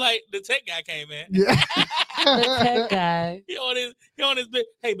 But he was like, the tech guy came in. Yeah. The tech guy. He on his bit.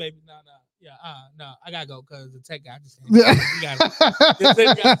 Hey, baby. No. Yeah, no. I got to go because the tech guy just came in. We got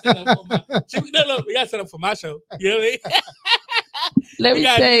to set up for my show. You know what I mean? Let me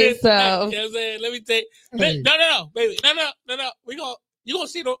say so. You know what I'm saying? Let me take. No, baby. No. You going to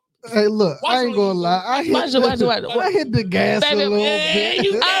see the. Hey, look, I ain't gonna lie. I hit the gas a little bit.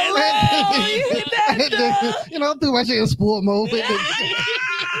 You hit that. I threw my shit in sport mode.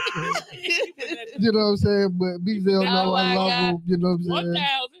 You know what I'm saying? But BZL know I love him. You know what I'm saying?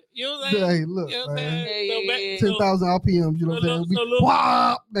 1,000. You know what I'm saying? Hey, look, man. 10,000 RPMs. You know what I'm saying?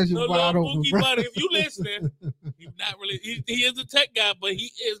 Wow, that's just wide open. Buddy, if you listening, he's not really. He is a tech guy, but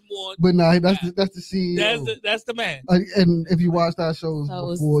he is more. But no, that's the CEO. That's the man. And if you watched our shows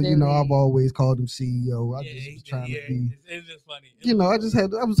before, I've always called him CEO. I just was trying to be. It's just funny.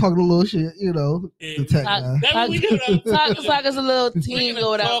 I was talking a little shit. The tech guy. That's what we do. Talk like it's a little team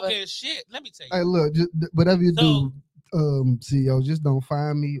or whatever. Talking shit. Let me tell you. Hey, look, whatever you do. CEO, just don't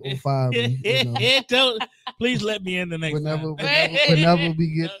find me or fire me. Don't please let me in the next whenever we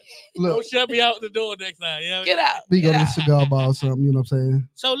get don't shut me out the door next time. Get out. We go to cigar bar or something, you know what I'm saying?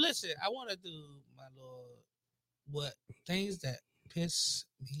 So listen, I want to do my little what things that piss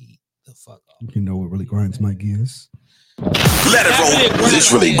me the fuck off. You know what really grinds my gears? Let it roll.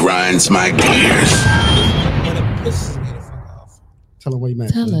 This really grinds my gears. But it pisses me the fuck off. Tell them what you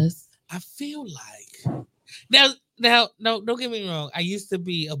meant. Tell us. I feel like now, no, don't get me wrong. I used to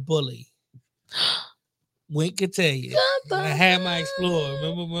be a bully. Wink could tell you. When I had my Explorer.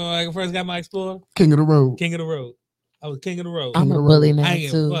 Remember when I first got my Explorer? King of the road. King of the road. I was king of the road. I'm a bully now I ain't give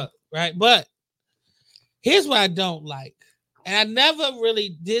a too. fuck, right? But here's what I don't like. And I never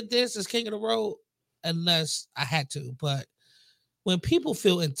really did this as king of the road unless I had to. But when people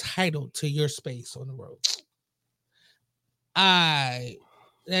feel entitled to your space on the road,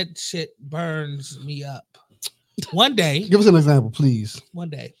 that shit burns me up. One day, Give us an example, please. one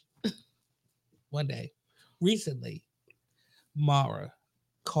day, recently, Mara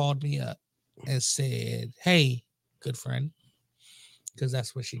called me up and said, "Hey, good friend," because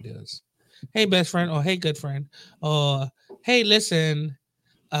that's what she does. "Hey, best friend," or "Hey, good friend," or "Hey, listen,"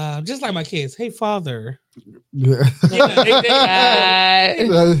 just like my kids. "Hey, father." Yeah. Hey,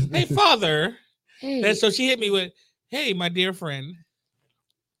 father. Hey. And so she hit me with, "Hey, my dear friend,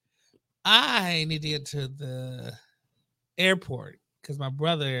 I need to get to the airport because my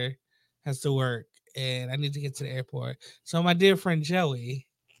brother has to work and I need to get to the airport. So my dear friend Joey,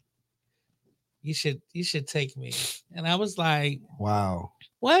 you should take me." And I was like, Wow.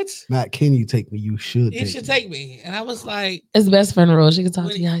 "What? Not can you take me? You should. You should take me." And I was like, It's best friend rule. She can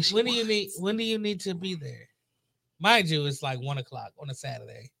talk to you. when do you need to be there? Mind you, it's like 1:00 on a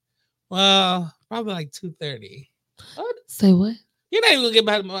Saturday. Well, probably like 2:30. Say what? You're not even gonna get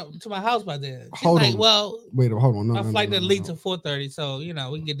back to my house by then. She's Hold like, on. "Well, Wait, hold on. No, my no, flight no, doesn't no, leave no. till 4:30, so we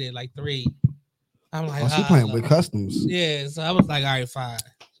can get there like 3." I'm like, Oh, she playing with customs. Yeah, so I was like, "All right, fine."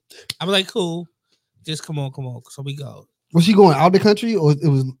 I was like, "Cool, just come on." So we go. Was she going out the country or it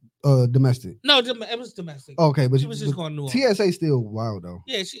was domestic? No, it was domestic. Okay, but She was just going to New Orleans. TSA still wild though.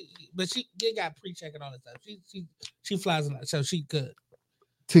 Yeah, she got pre-check and all that stuff. She flies a lot, so she good.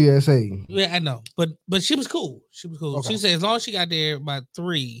 TSA. Yeah, I know, but she was cool. She was cool. Okay. She said as long as she got there by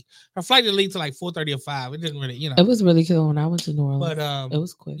 3, her flight didn't leave till like 4:30 or 5. It didn't really, It was really cool when I went to New Orleans. But it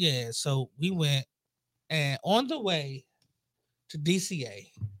was quick. yeah. So we went, and on the way to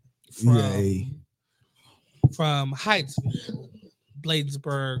DCA from Hyattsville,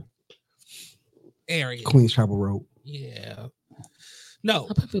 Bladensburg area, Queens Chapel Road. Yeah. No,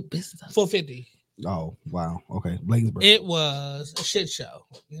 I put business up. 450. Oh wow. Okay, Bladensburg. It was a shit show.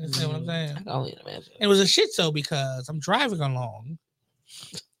 You understand what I'm saying? I can only imagine. It was a shit show because I'm driving along.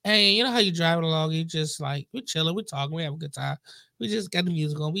 And you know how you driving along, you just like, we're chilling, we're talking, we have a good time. We just got the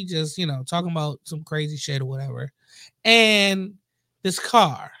music on. We just, talking about some crazy shit or whatever. And this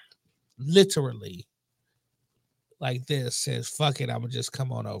car, literally, like this, says, "Fuck it, I'm going to just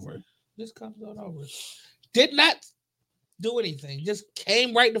come on over." Just comes on over. Did not do anything. Just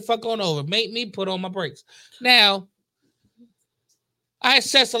came right the fuck on over. Made me put on my brakes. Now, I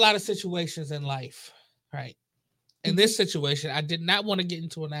assess a lot of situations in life, right? In this situation, I did not want to get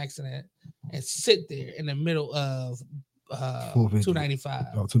into an accident and sit there in the middle of 295.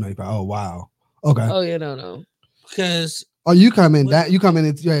 Oh, 295. Oh wow. Okay. Oh yeah, no. Because you come in that you come in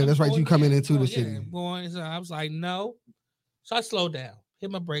into, yeah, that's right. You come in into the city. So I was like, no. So I slowed down, hit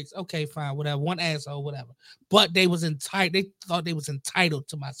my brakes. Okay, fine, whatever. One asshole, whatever. But they thought they was entitled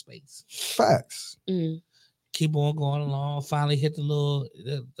to my space. Facts. Keep on going along. Finally hit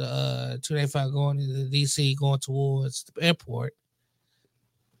the 285 going into DC, going towards the airport.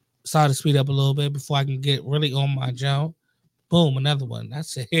 Started to speed up a little bit before I can get really on my jump. Boom, another one. I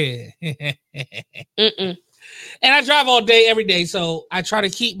said, And I drive all day, every day. So I try to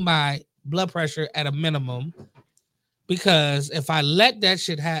keep my blood pressure at a minimum, because if I let that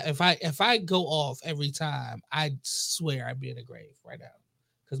shit happen, if I go off every time, I swear I'd be in the grave right now,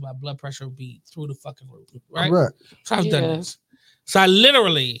 because my blood pressure would be through the fucking roof. Right? So I've done this. So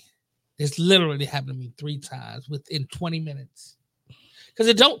it's literally happened to me 3 times within 20 minutes. Because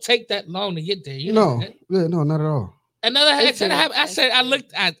it don't take that long to get there. No, not at all. Another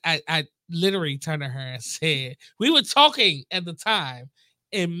I literally turned to her and said, we were talking at the time.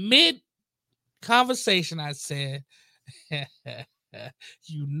 In mid conversation, I said, the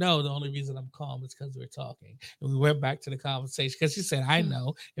only reason I'm calm is because we're talking. And we went back to the conversation because she said, I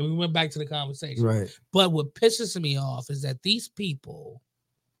know. And we went back to the conversation. Right. But what pisses me off is that these people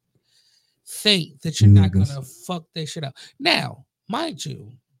think that you're not going to fuck their shit up. Now, mind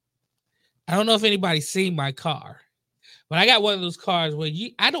you, I don't know if anybody's seen my car, but I got one of those cars where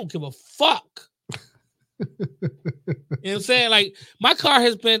I don't give a fuck. You know what I'm saying? Like, my car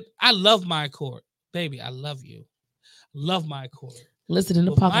has been, I love my Accord. Baby, I love you. Love my Accord. Listen in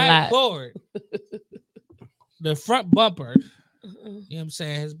the parking lot. the front bumper, you Uh-uh. know what I'm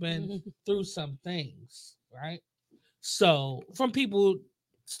saying, has been through some things, right? So from people,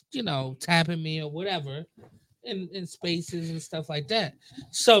 you know, tapping me or whatever in spaces and stuff like that.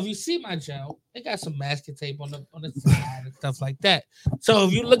 So if you see my jump, it got some masking tape on the side and stuff like that. So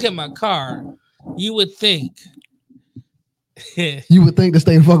if you look at my car, you would think You would think to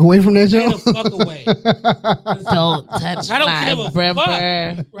stay the fuck away from that stay jump. the fuck away. Don't touch I don't my give a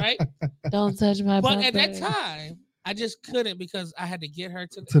bumper. fuck, right? Don't touch my But bumper. at that time, I just couldn't because I had to get her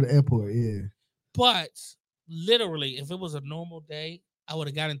To the airport, yeah. But literally, if it was a normal day, I would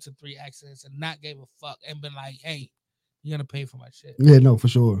have got into 3 accidents and not gave a fuck and been like, "Hey, you're gonna pay for my shit." Yeah, no, for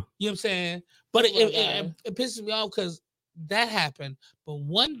sure. You know what I'm saying? But Oh my God. it pisses me off because that happened. But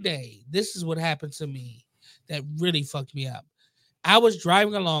one day, this is what happened to me that really fucked me up. I was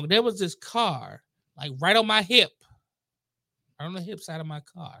driving along. There was this car, like right on my hip, right on the hip side of my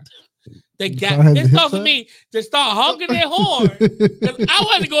car. They Your got car had the pissed hip off at side? me to start honking their horn because I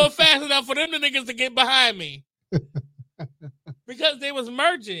wasn't going fast enough for them the niggas to get behind me because they was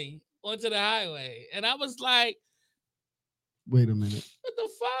merging onto the highway, and I was like, Wait a minute. "What the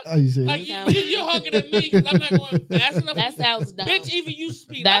fuck?" Are you serious? Like you're honking at me because I'm not going fast enough. That sounds dumb. Bitch, even you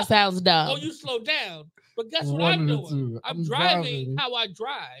speed That up sounds dumb. or you slow down. But guess what One I'm of the doing? two. I'm I'm driving driving. how I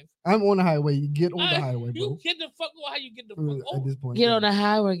drive. I'm on the highway. You get on the highway, You bro. get the fuck on how you get the fuck At over. this point. Get on the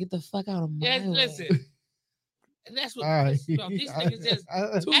highway. Get the fuck out of my Yes, way. listen. And that's what All right. pisses me off. These niggas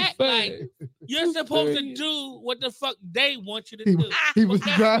just Too act like fast. you're supposed to fast. do what the fuck they want you to He, do. he was But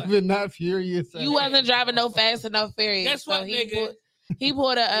guess what? driving, not furious. You wasn't driving no fast enough, furious. Guess what, nigga? He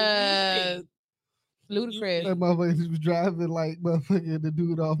pulled a Ludacris. That motherfucker was driving like motherfucker the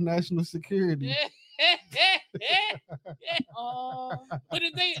dude off national security. Oh, But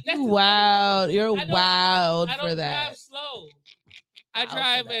the thing, that's you the wild. You're I don't- wild I for don't that. drive slow. Wow for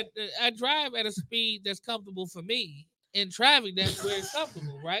that. I drive at a speed that's comfortable for me. In traffic, that's where it's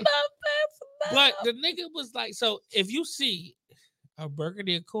comfortable, right? But the nigga was like, so if you see a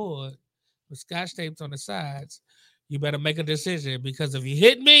Burgundy Accord with scotch tapes on the sides, you better make a decision because if you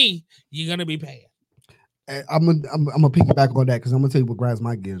hit me, you're gonna be paying. And I'm gonna piggyback on that because I'm gonna tell you what grinds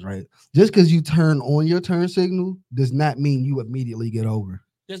my gears, right? Just because you turn on your turn signal does not mean you immediately get over.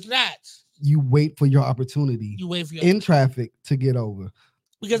 Does not. You wait for your opportunity You wait for your in traffic to get over.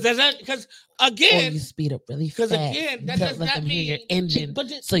 because there's that because Or again, you speed up really because fast. again, that to does let not them hear your mean engine, But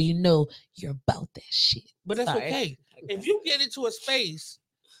so you know you're about that shit. that's Sorry. okay. If you get into a space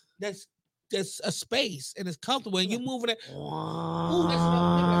that's a space and it's comfortable and you're moving it,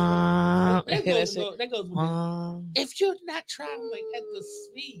 Wow. that Hear that goes, shit? that goes with it. Wow. If you're not traveling at the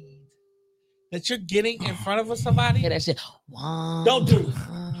speed that you're getting in front of somebody, Hear that shit? Wow. Don't do it.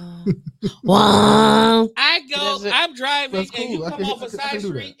 Wow. I go, That's it. I'm driving That's and you cool. I come can- off I a can- I side can do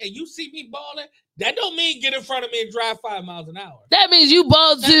street and you see me balling, that don't mean get in front of me and drive 5 miles an hour. That means you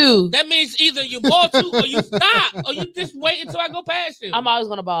bald too. That means either you ball to or you stop or you just wait until I go past you. I'm always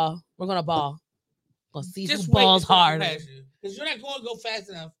gonna ball. We're gonna ball. Gonna see just who balls until I go harder. past you. Because you're not going to go fast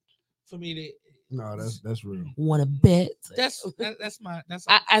enough for me to. No, that's real. Wanna bet? That's my.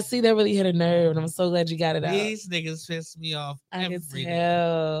 I see that really hit a nerve, and I'm so glad you got it out. These niggas piss me off I can every day. tell.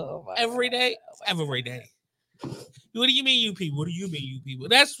 Oh my Every God. day, every day. What do you mean, you people? What do you mean, you people?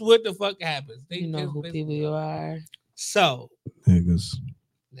 That's what the fuck happens. They You know just who piss people me you off. are. Niggas. So,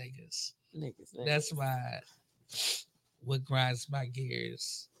 niggas. Niggas. That's my what grinds my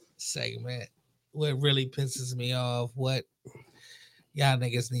gears segment. What really pisses me off. What y'all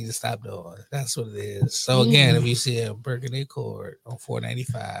niggas need to stop doing. That's what it is. So again, if you see a Burgundy Accord on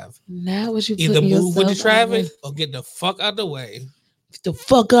 495, Now what you either putting move with the yourself out traffic with? or get the fuck out the way. Get the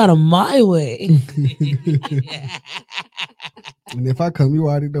fuck out of my way. And if I come, you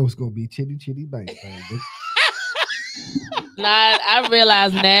already know it's gonna be chitty bang. Nah, I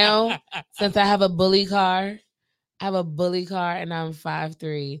realize now, since I have a bully car, and I'm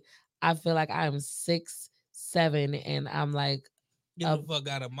 5'3", I feel like I'm 6'7", and I'm like, Get the fuck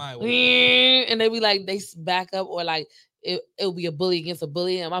out of my way. and they be like, they back up, or like it'll be a bully against a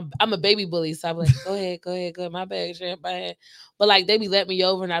bully, and I'm a baby bully, so I'm like, go ahead, my bad, shit, my hand. But like they be letting me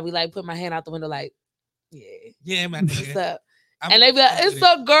over, and I be like, put my hand out the window, like, Yeah, man. what's up? And they be like, it's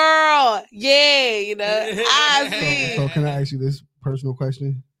a girl, yeah, you know, I see. So can I ask you this personal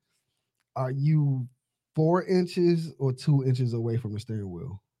question? Are you 4 inches or 2 inches away from the steering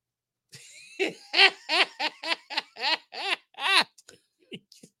wheel?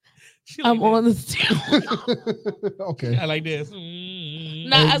 I'm on the steering. Okay. I like this.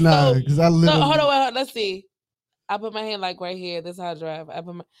 Nah, because I live. So hold on, let's see. I put my hand like right here. This is how I drive.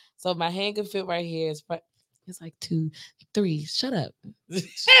 So my hand can fit right here. It's like 2, 3. Shut up.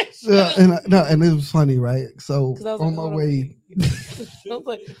 And it was funny, right? So on my way, I was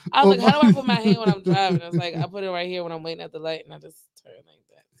like, how do I put my hand when I'm driving? I was like, I put it right here when I'm waiting at the light, and I just turn like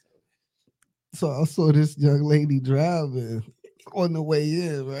that. So I saw this young lady driving on the way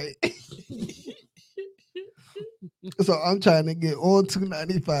in, right? So I'm trying to get on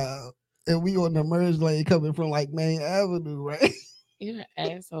 295, and we on the merge lane coming from like Main Avenue, right? You're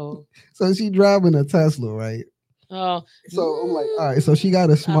an asshole. So she driving a Tesla, right? Oh, so I'm like, all right. So she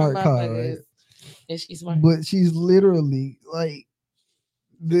got a smart car, right? Is she smart? But she's literally like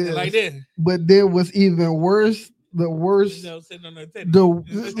this. Like this. But there was even worse. The worst. Sitting on her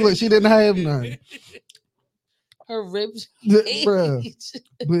look, she didn't have none. Her ribs, bruh.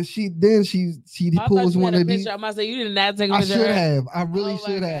 But she pulls one of these. I must say you did not take a I picture. should have. I really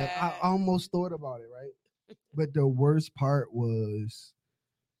should have. I almost thought about it, right? But the worst part was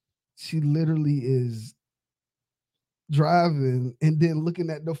she literally is driving and then looking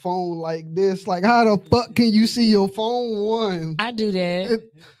at the phone like this. Like, how the fuck can you see your phone? One, I do that.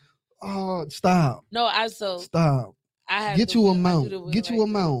 Oh, stop. No, stop. Get you a mount. Get you a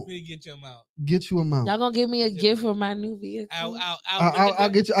mount. Get you a mount. Y'all gonna give me a gift for my new vehicle? I'll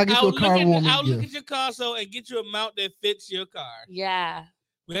get you a car warming. I'll look at your car and get you a mount that fits your car. Yeah.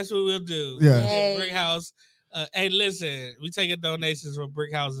 That's what we'll do. Yeah. Brick House. Hey, listen, we taking donations from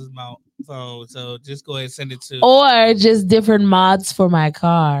Brick House's mount. So just go ahead and send it to. Or just different mods for my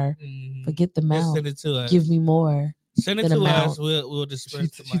car. Forget the mount. Just send it to us. Give me more. Send it to us. We'll disperse.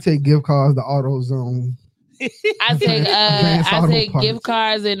 She take gift cards to AutoZone. I take gift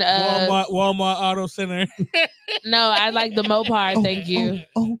cards and Walmart Auto Center. No, I like the Mopar. Thank you.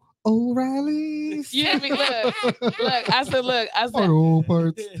 O'Reilly's. You hear me? Look. I said Auto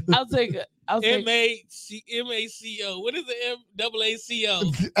parts. I'll take it. MACO. What is the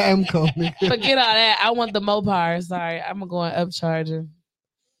MAACO? AMCO. Forget all that. I want the Mopar. Sorry, I'm going upcharging.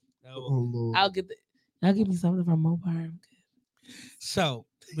 Oh, I'll get Y'all give me something from Mopar. So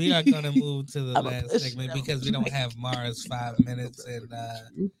we are gonna move to the last segment because we don't have Mara's 5 minutes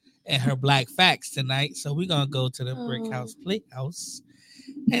and her black facts tonight. So we're gonna go to the Brick House Playhouse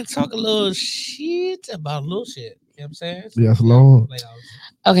and talk a little shit about a little shit. You know what I'm saying? Yes, Lord.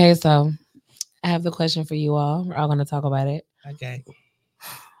 Okay, so I have the question for you all. We're all gonna talk about it. Okay.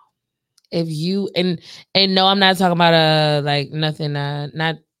 If you and no, I'm not talking about like nothing,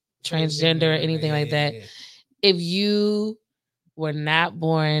 not transgender or anything like that. Yeah. If you were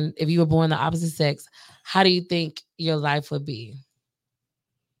born the opposite sex, how do you think your life would be?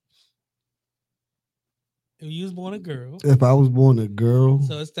 If you was born a girl. If I was born a girl.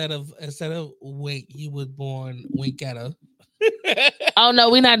 So instead of Wink, you was born Winketta. Oh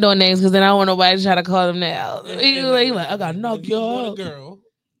no, we're not doing names because then I don't want nobody to try to call them that. He like, I gotta knock you out. Girl.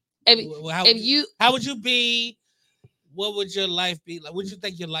 How would you be? What would your life be like? What would you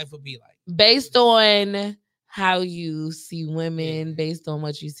think your life would be like? Based on how you see women, based on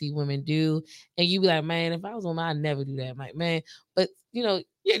what you see women do, and you be like, man, if I was a woman, I'd never do that. I'm like, man, but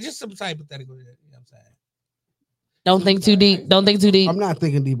just some hypothetical. You know what I'm saying? Don't think too deep. Don't think too deep. I'm not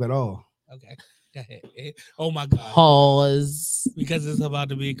thinking deep at all. Okay. Go ahead. Oh my God. Pause. Because it's about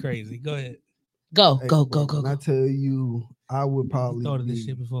to be crazy. Go ahead. Go. When I tell you, I would probably thought of this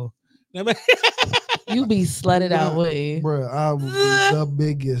shit before. You be slutted out way. Bro, I would be the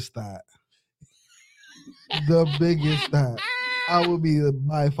biggest thought. The biggest thought. I would be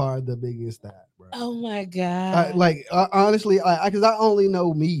by far the biggest thought, bro. Oh my God. Honestly, because I only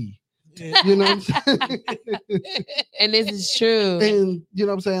know me. You know what I'm saying? And this is true. And you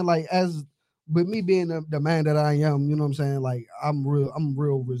know what I'm saying? But me being the man that I am, you know what I'm saying? Like I'm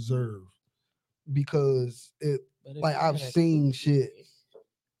real reserved because I've seen shit.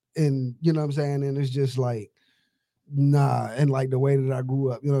 And you know what I'm saying, and it's just like, nah. And like the way that I grew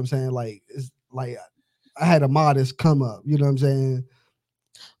up, you know what I'm saying, like it's like I had a modest come up, you know what I'm saying.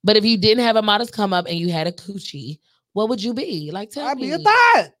 But if you didn't have a modest come up and you had a coochie, what would you be? Like, tell me. I'd be a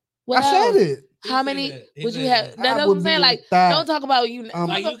thought. I said it. How many would you have? That's what I'm saying. Like, don't talk about you.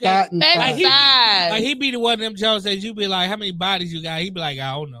 Like he be the one of them Jones that you be like, how many bodies you got? He be like,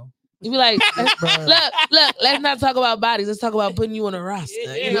 I don't know. You be like, look, let's not talk about bodies. Let's talk about putting you on a roster.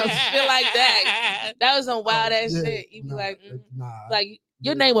 You know, feel like that. That was some wild ass shit. You be like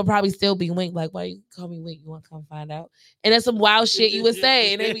your name would probably still be Wink. Like, why you call me Wink? You want to come find out? And that's some wild shit you would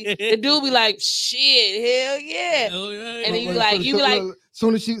say. And the dude be like, shit, hell yeah. And then you be like,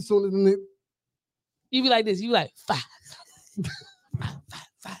 soon as you be like this. You be like, five.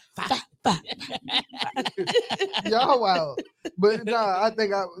 Y'all wow. But I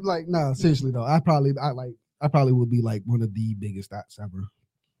think seriously though, I probably would be like one of the biggest thoughts ever.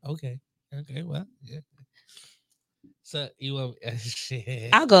 Okay, well, yeah. So you want shit?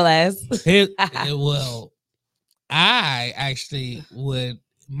 I'll go last. Well, I actually would.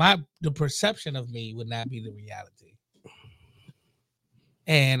 The perception of me would not be the reality,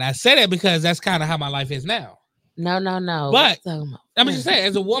 and I say that because that's kind of how my life is now. No. But I'm just saying,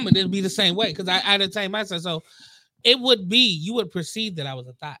 as a woman, it'd be the same way because I entertain myself. So it would be, you would perceive that I was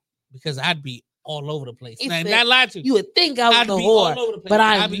a thought because I'd be all over the place. And not lie to you. You would think I was a whore, but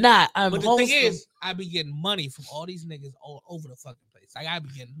I'm not. I'm but wholesome. The thing is, I be getting money from all these niggas all over the fucking place. Like I be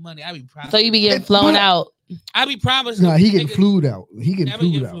getting money. I be proud. So you be getting flown out. I be promising. No, he getting flued out. He getting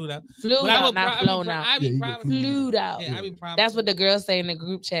flued out. Flued out, not flown out. I be flued out. Yeah, I be promising. That's what the girls say in the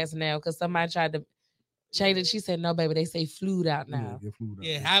group chats now because somebody tried to change it. She said, "No, baby, they say flued out now."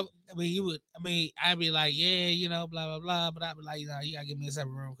 Yeah, I mean, you would. I mean, I'd be like, yeah, you know, blah blah blah. But I'd be like, you know, you gotta give me a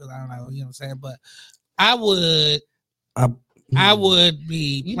separate room because I don't know, you know what I'm saying. But I would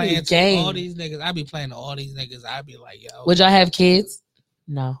be playing to all these niggas. I'd be playing to all these niggas. I'd be like, yo. Would y'all have kids?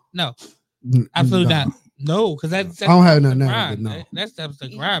 No. I flew down. No, because that's I don't have nothing now. No. That's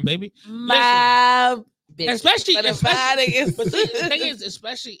the grind, baby. My bitch. Especially but the thing is,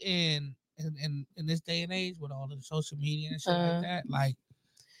 especially in this day and age with all the social media and shit like that, like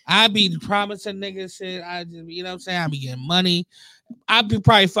I be promising niggas shit. I just, you know what I'm saying? I be getting money. I be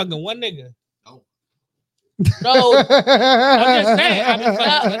probably fucking one nigga. No, I'm just saying. I be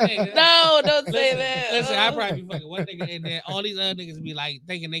fucking one nigga. No, don't say that. Listen, I probably be fucking one nigga, and then all these other niggas be like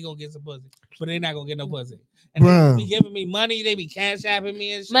thinking they gonna get some pussy, but they not gonna get no pussy. And they be giving me money. They be cash apping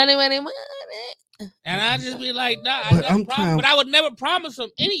me and shit. Money. And I just be like, nah. But I would never promise them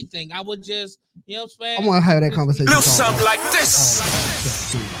anything. I would just, you know what I'm saying? I want to have that conversation. Little something like this.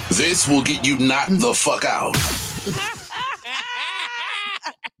 This will get you knocked the fuck out.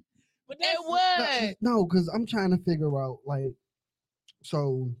 But that would. No, because I'm trying to figure out, like,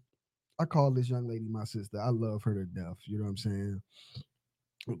 so I call this young lady my sister. I love her to death. You know what I'm saying?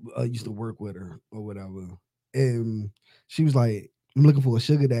 I used to work with her or whatever. And she was like, I'm looking for a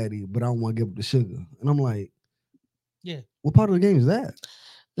sugar daddy, but I don't want to give up the sugar. And I'm like, yeah. What part of the game is that?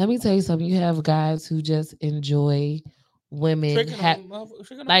 Let me tell you something. You have guys who just enjoy women. They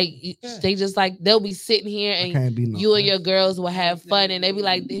just like, they'll be sitting here and you and your girls will have fun. And they be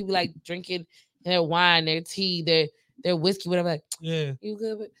like drinking their wine, their tea, their whiskey, whatever. Like, yeah. You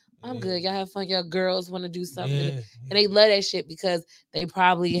good? I'm good. Y'all have fun. Your girls want to do something. Yeah. And they love that shit because they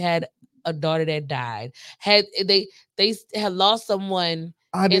probably had a daughter that died. They had lost someone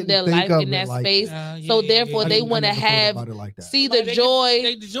in their life in that space. So therefore they want to have see the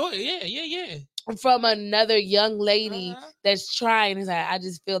joy. The joy, yeah. From another young lady that's trying. It's like, I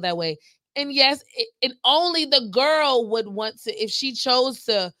just feel that way. And yes, and only the girl would want to, if she chose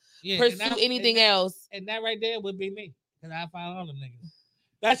to pursue anything else. And that right there would be me. Because I find all them niggas.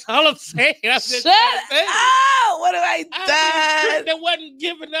 That's all I'm saying. Shut up! What have I done? That wasn't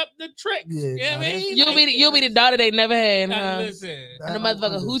giving up the tricks. Yeah, you know what I mean? You'll be the daughter they never had, huh? Listen, and the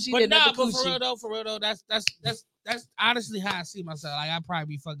motherfucker hoochie. But for real though, that's honestly how I see myself. Like I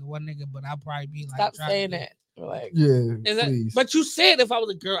probably be fucking one nigga, but I'll probably be like, stop saying that. Like, but you said if I was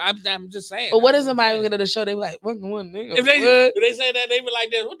a girl, I'm just saying. But what if somebody was gonna show? They be like, "Fucking one nigga." If they say that, they be like,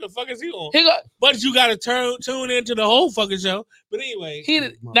 "This, what the fuck is he on?" But you gotta tune into the whole fucking show. But anyway,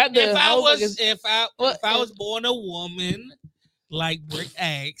 if I was born a woman, like Brick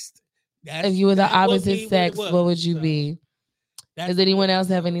asked, if you were the opposite sex, what would you be? Does anyone else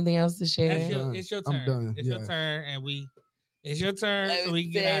have anything else to share? It's your turn. I'm done. It's your turn, and it's your turn, so we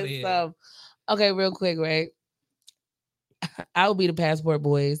can get out of here. Okay, real quick, right? I would be the passport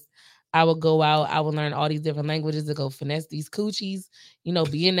boys. I would go out. I would learn all these different languages to go finesse these coochies. You know,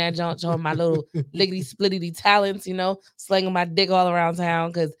 be in that junk, showing my little lickety splittity talents. You know, slinging my dick all around town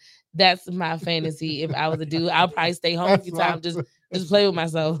because that's my fantasy. If I was a dude, I'll probably stay home a few times, just play with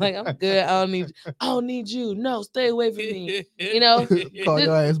myself. Like, I'm good. I don't need you. No, stay away from me. You know, call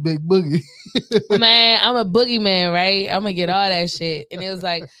your ass Big Boogie. Man, I'm a boogeyman, right? I'm gonna get all that shit. And it was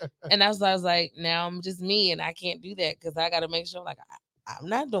like, and that's why I was like, now I'm just me, and I can't do that because I got to make sure, like, I'm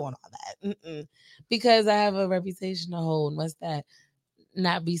not doing all that because I have a reputation to hold. Must that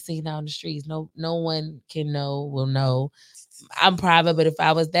not be seen out in the streets? No one will know. I'm private, but if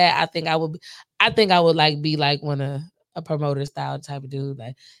I was that, I think I would like be like one of a promoter style type of dude.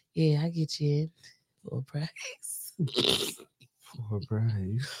 Like, yeah, I get you in for a price. For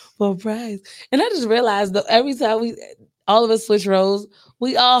a price. And I just realized though, every time all of us switch roles,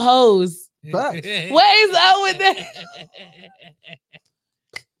 we all hoes. What is up with that?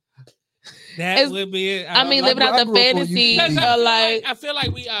 It's- would be it. I mean, I living out grew the up on fantasy. YouTube. I feel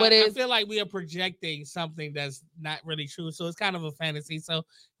like we are. But I it's- feel like we are projecting something that's not really true. So it's kind of a fantasy. So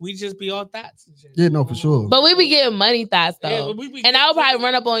we just be all thoughts and shit. Yeah, no, for sure. But we be getting money thoughts though. Yeah, but we be and I'll getting- probably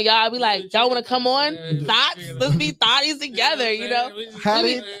run up on y'all. I'll be like, y'all want to come on? Yeah, Thoughts? yeah. Let's be thotties together, you know?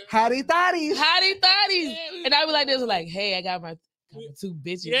 Howdy thotties. Howdy thotties. And I'll be like this, like, hey, I got my 2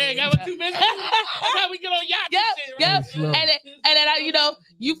 bitches. Yeah, got my 2 bitches. That's how we get on yachts. Yep, and shit, yep. right? Slow. And then I, you know,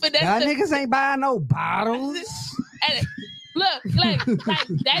 you finesse Y'all the- niggas ain't buying no bottles. and look, like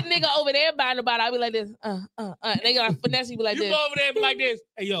that nigga over there buying the bottle. I'll be like this, and they gonna finesse you be like You this. go over there and be like this.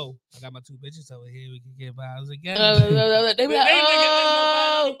 Hey, yo, I got my 2 bitches over here. We can get bottles again. They be like,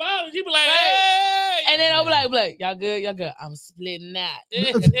 oh. You be like, hey. And then I'll be like, y'all good? I'm splitting out.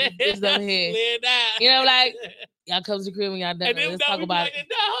 This over here. Slid out. You know, like, y'all come to the crib when y'all done. And then Let's talk about it.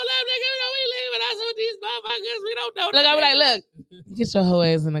 No, hold up, nigga. We leaving us with these motherfuckers. We don't know. Look, I'll be like, look, get your whole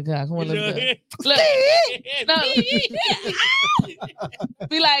ass in the car. Come on, let's go. Look, no.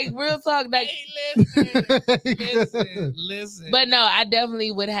 Be like, real talk. Like, Listen. but no, I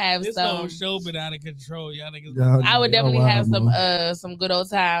definitely would have This some. whole show been out of control. Y'all niggas. Y'all- I would Y'all definitely have wild, some good old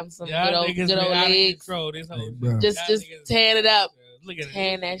times, some Y'all good niggas been old out of legs. control. This whole Hey, bro. Just Y'all niggas- tearing it up, Look at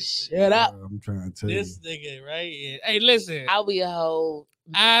tearing that this shit up. I'm trying to tell you. This nigga right here. Hey, listen. I'll be a whole.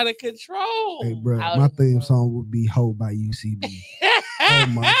 Out of control. Hey, bro, Out my of theme control. song would be "Ho" by UCB. Oh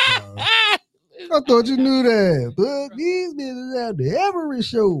my God. I thought you knew that, but these niggas out there every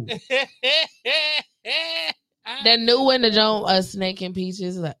show. The new one, the Joan Snake and Peaches,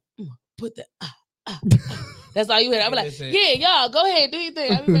 is like, put that. That's all you hear. I'm like, Listen. yeah, y'all, go ahead, do your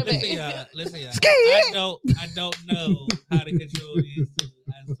thing. I'll be right Listen, back. y'all. Listen, y'all. Scared. I don't know how to control these two.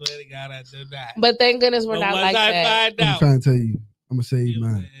 I swear to God, I do not. But thank goodness we're But not once like I that. find I'm out, trying to tell you. I'm gonna say you know,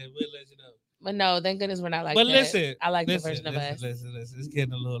 mine. man, we'll let you know. But no, thank goodness we're not like But that. listen, I like listen, the version of us. Listen, it's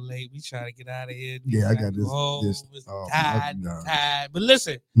getting a little late. We trying to get out of here. Yeah, I got this. Oh, This. it's Oh, tired, my God. tired. But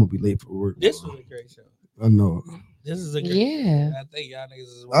listen, I'm gonna be late for work. this was a great show. I know. This is a great Yeah. show. I think y'all niggas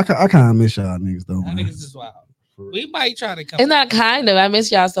is I wild. kind of miss y'all niggas though, Y'all man. niggas is wild. For real. We might try to come. It's not kind of. I miss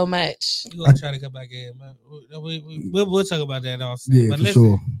y'all so much. We gonna try to come back in, man. We'll talk about that also. Yeah, but for listen,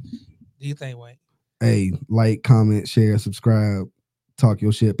 sure. do you think, Wayne? Hey, like, comment, share, subscribe. Talk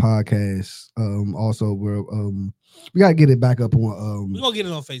Your Shit podcast. Also, we gotta get it back up on We're gonna get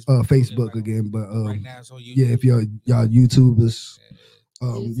it on Facebook. Facebook again. But Right now, it's on YouTube. yeah, if y'all YouTubers,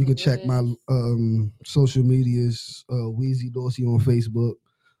 you can check my YouTubers. social medias. Weezy Dorsey on Facebook.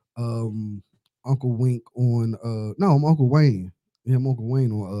 Uncle Wink on no, I'm Uncle Wayne. Yeah, I'm Uncle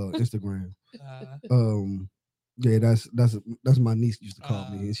Wayne on Instagram. Yeah, that's my niece used to call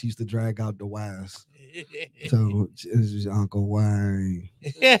me, and she used to drag out the wires. So this is Uncle Wayne.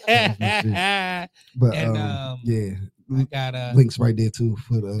 But And, yeah, I got links right there too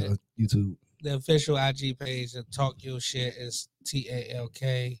for the YouTube. the official IG page of Talk Your Shit is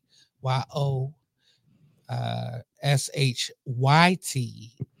TALKYO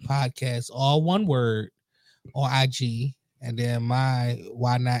SHYT podcast, all one word on IG. And then my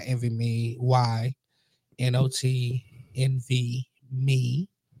Why Not Envy Me, YNOT me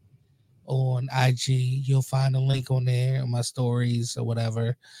on IG. You'll find a link on there on my stories or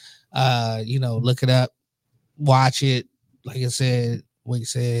whatever. Look it up, watch it. Like I said, Wink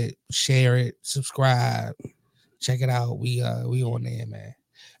said, share it, subscribe, check it out. We on there, man.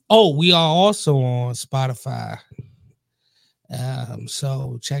 Oh, we are also on Spotify.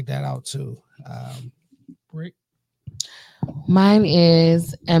 So check that out too. Brick. Mine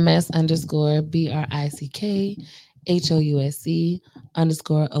is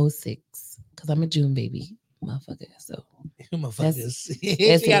MS_BRICKHOUSC_06. Because I'm a June baby, motherfucker. So Motherfuckers. that's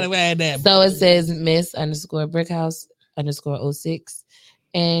You gotta add that. So it says Miss_Brickhouse_06.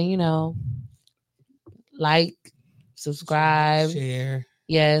 And like, subscribe. Share.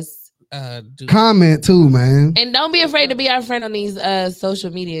 Yes. Comment too, man. And don't be afraid to be our friend on these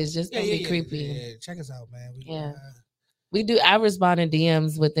social medias. Just don't be creepy. Yeah. Check us out, man. We do. I respond in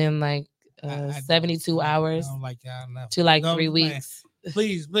DMs within like I 72 hours I don't like y'all enough. to like No, 3 man. weeks.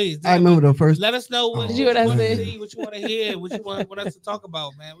 Please. I remember the first. Let us know what Did you hear what I want to said? see, what you want to hear, what you want us to talk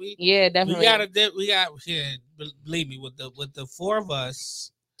about, man. Yeah, definitely. We got believe me, with the four of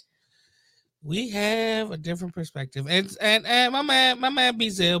us, we have a different perspective. And my man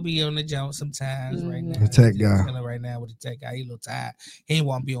BZL be on the jump sometimes right now. The tech guy. He's chilling right now with the tech guy. He a little tired. He ain't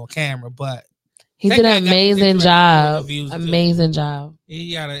want to be on camera, but He Tech did guy an got amazing interesting job. point of views, too. Amazing job.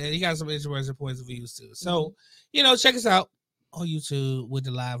 he got some interesting points of views too. So check us out on YouTube with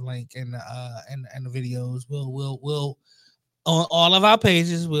the live link and the videos. We'll on all of our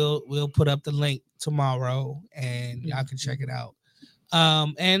pages. We'll put up the link tomorrow, and y'all can check it out.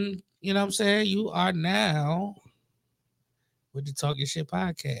 And You know what I'm saying? You are now with the Talking Shit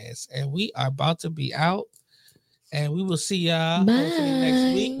podcast, and we are about to be out. And we will see y'all hopefully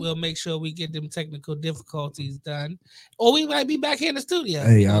next week. We'll make sure we get them technical difficulties done, or we might be back here in the studio.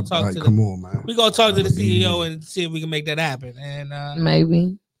 Hey, come on, man. We're gonna talk to the CEO and see if we can make that happen. And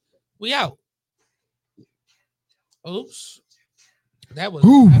maybe we out. Oops, that was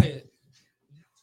not it.